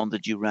doing on the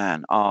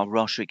Duran our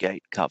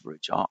Russiagate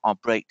coverage, our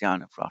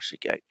breakdown of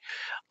Russiagate,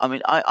 I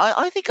mean,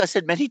 I think I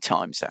said many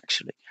times,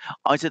 actually,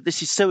 I said,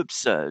 this is so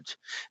absurd,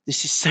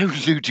 this is so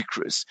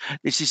ludicrous,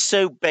 this is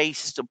so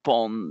based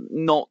upon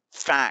not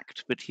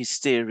fact but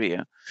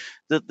hysteria,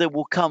 that there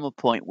will come a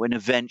point when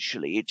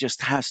eventually it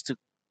just has to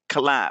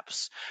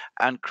collapse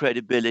and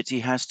credibility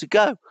has to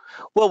go.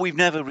 Well, we've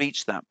never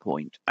reached that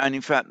point. And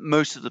in fact,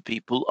 most of the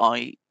people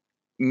I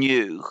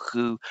knew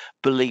who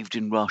believed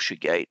in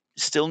Russiagate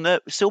still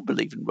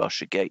believe in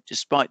Russiagate,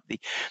 despite the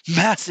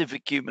massive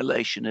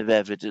accumulation of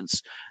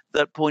evidence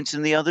that points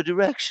in the other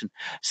direction.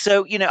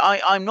 So,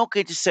 I'm not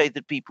going to say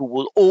that people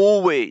will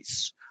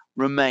always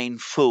remain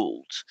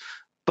fooled,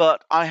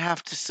 but I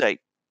have to say,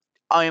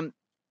 I am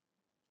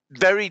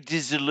very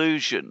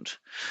disillusioned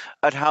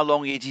at how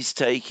long it is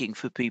taking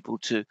for people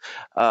to,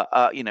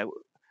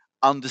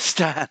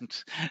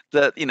 understand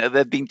that,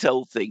 they've been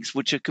told things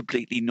which are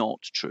completely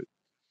not true.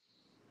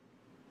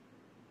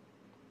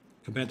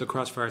 Commander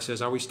Crossfire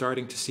says, are we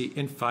starting to see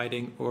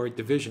infighting or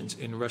divisions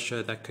in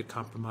Russia that could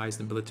compromise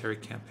the military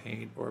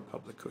campaign or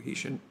public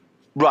cohesion?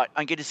 Right.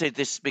 I'm going to say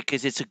this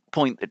because it's a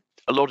point that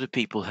a lot of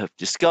people have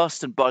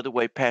discussed. And by the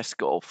way,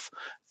 Peskov,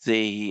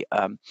 the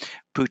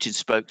Putin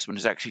spokesman,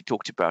 has actually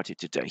talked about it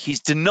today. He's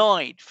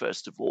denied,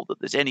 first of all, that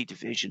there's any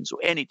divisions or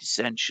any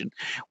dissension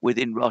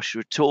within Russia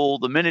at all.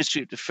 The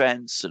Ministry of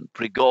Defense and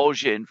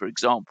Prigozhin, for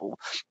example,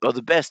 are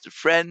the best of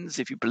friends,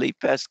 if you believe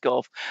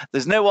Peskov.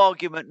 There's no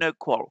argument, no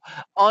quarrel.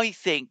 I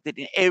think that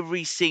in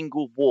every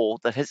single war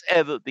that has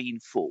ever been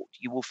fought,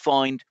 you will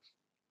find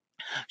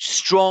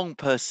strong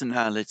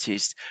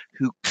personalities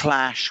who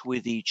clash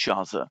with each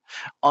other.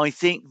 I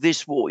think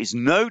this war is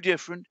no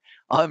different.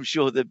 I'm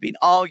sure there have been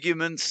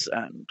arguments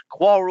and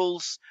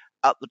quarrels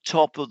at the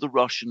top of the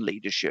Russian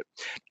leadership.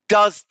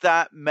 Does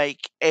that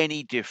make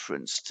any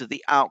difference to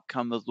the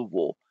outcome of the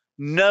war?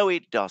 No,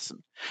 it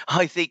doesn't.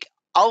 I think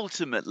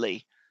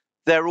ultimately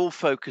they're all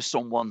focused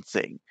on one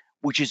thing,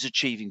 which is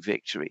achieving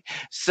victory.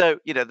 So,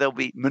 there'll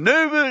be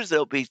maneuvers,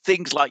 there'll be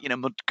things like,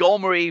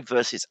 Montgomery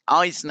versus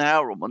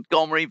Eisenhower or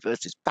Montgomery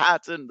versus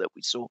Patton that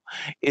we saw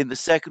in the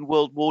Second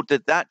World War.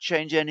 Did that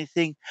change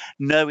anything?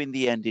 No, in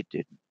the end, it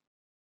didn't.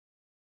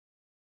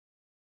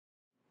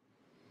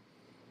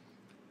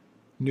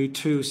 New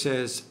 2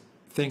 says,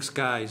 thanks,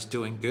 guys,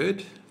 doing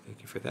good.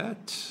 Thank you for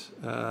that.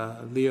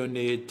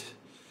 Leonid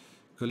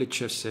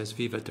Golichev says,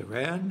 Viva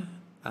Duran.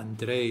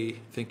 Andrei,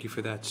 thank you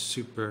for that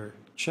super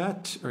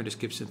chat. Ernest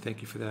Gibson,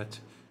 thank you for that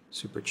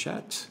super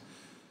chat.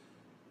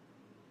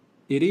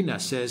 Irina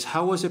says,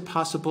 how was it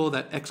possible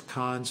that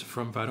ex-cons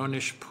from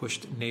Voronezh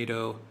pushed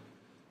NATO,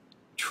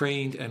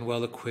 trained and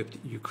well-equipped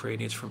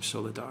Ukrainians from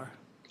Solidar?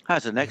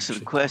 That's an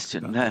excellent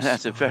question.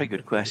 That's a very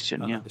good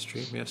question. Yeah. The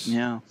stream, yes.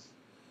 Yeah.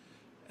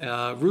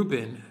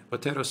 Ruben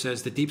Botero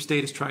says, the deep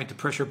state is trying to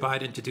pressure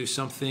Biden to do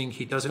something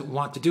he doesn't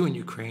want to do in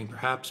Ukraine,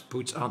 perhaps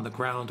boots on the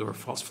ground or a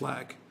false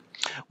flag.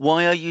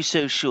 Why are you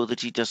so sure that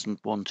he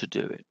doesn't want to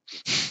do it?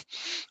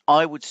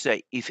 I would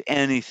say, if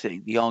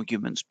anything, the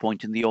arguments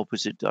point in the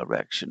opposite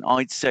direction.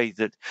 I'd say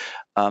that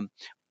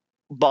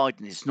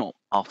Biden is not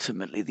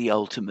ultimately the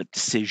ultimate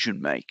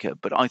decision maker,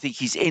 but I think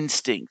his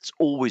instincts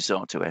always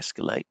are to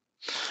escalate.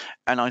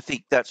 And I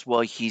think that's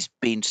why he's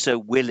been so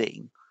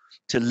willing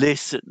to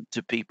listen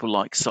to people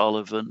like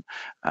Sullivan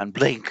and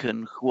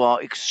Blinken, who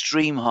are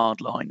extreme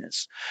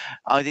hardliners.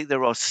 I think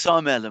there are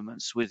some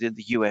elements within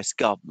the US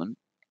government,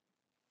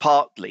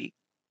 partly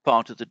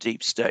part of the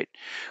deep state,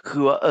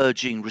 who are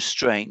urging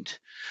restraint.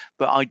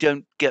 But I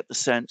don't get the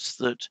sense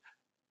that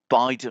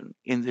Biden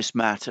in this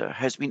matter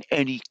has been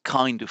any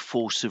kind of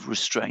force of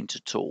restraint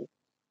at all.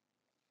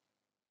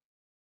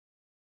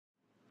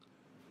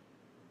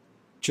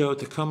 Joe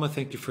Tacoma,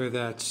 thank you for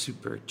that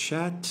super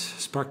chat.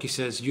 Sparky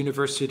says,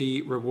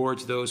 university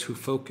rewards those who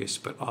focus,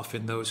 but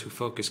often those who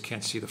focus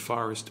can't see the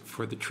forest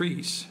for the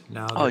trees.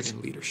 Now they're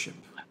in leadership.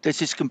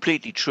 This is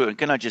completely true. And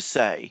can I just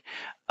say,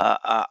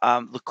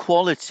 the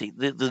quality,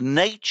 the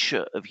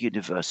nature of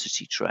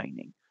university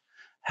training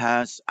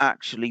has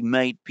actually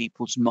made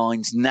people's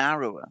minds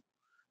narrower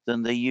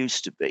than they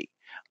used to be.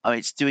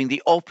 It's doing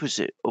the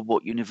opposite of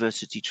what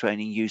university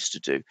training used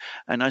to do.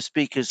 And I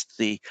speak as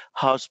the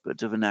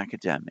husband of an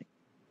academic.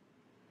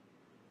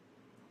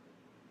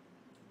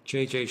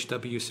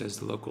 JJHW says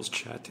the locals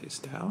chat is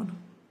down.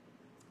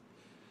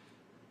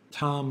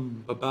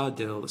 Tom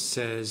Babadil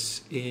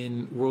says,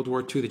 in World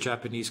War II, the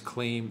Japanese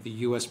claim the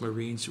U.S.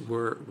 Marines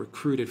were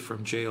recruited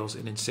from jails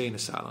and insane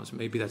asylums.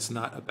 Maybe that's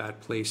not a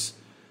bad place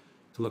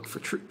to look for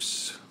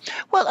troops.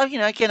 Well,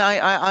 again,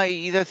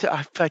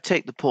 I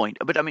take the point.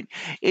 But,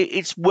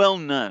 it's well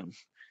known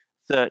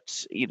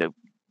that,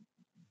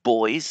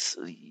 boys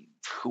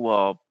who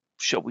are,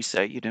 shall we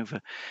say,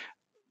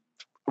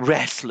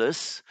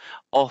 restless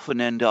often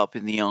end up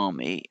in the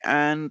army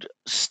and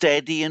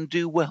steady and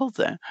do well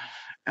there.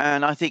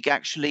 And I think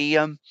actually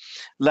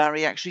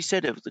Larry actually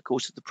said over the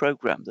course of the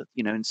program that,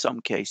 in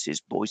some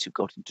cases, boys who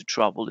got into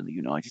trouble in the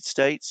United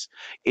States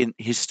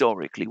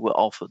historically were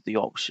offered the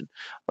option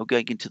of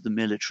going into the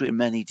military, and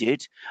many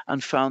did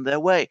and found their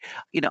way.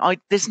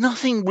 There's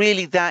nothing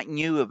really that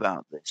new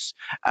about this.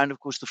 And of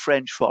course, the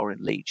French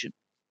Foreign Legion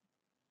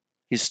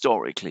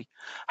historically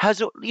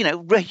has,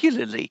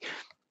 regularly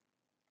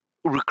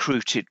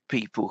recruited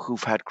people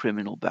who've had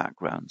criminal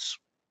backgrounds.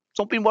 It's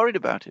not been worried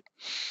about it.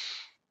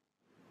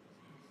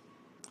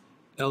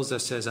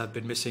 Elza says, I've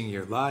been missing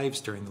your lives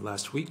during the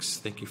last weeks.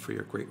 Thank you for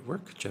your great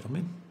work,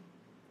 gentlemen.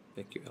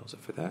 Thank you, Elza,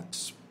 for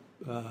that.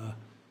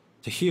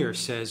 Tahir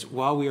says,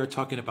 while we are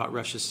talking about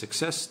Russia's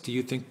success, do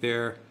you think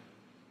there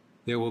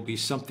will be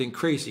something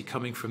crazy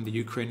coming from the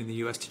Ukraine and the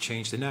U.S. to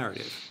change the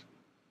narrative?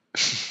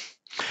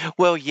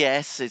 Well,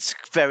 yes, it's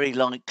very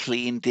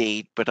likely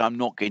indeed, but I'm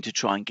not going to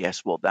try and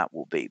guess what that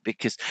will be,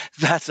 because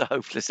that's a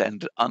hopeless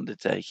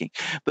undertaking.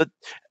 But,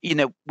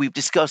 we've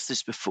discussed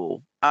this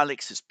before.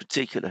 Alex in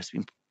particular has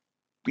been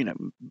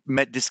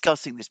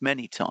discussing this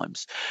many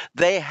times.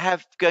 They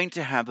have going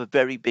to have a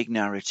very big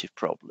narrative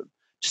problem,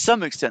 To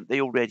some extent,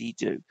 they already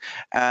do.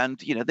 And,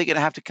 they're going to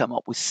have to come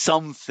up with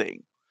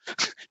something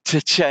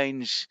to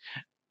change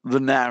the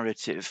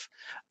narrative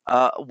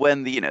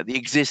when the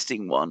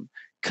existing one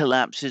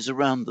collapses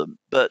around them.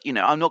 But,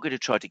 I'm not going to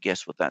try to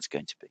guess what that's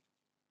going to be.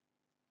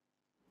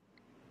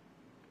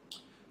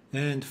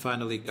 And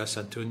finally, Gus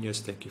Antunes,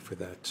 thank you for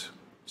that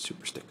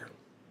super sticker.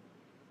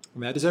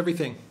 And that is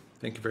everything.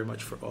 Thank you very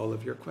much for all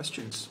of your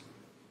questions.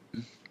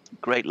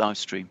 Great live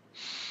stream.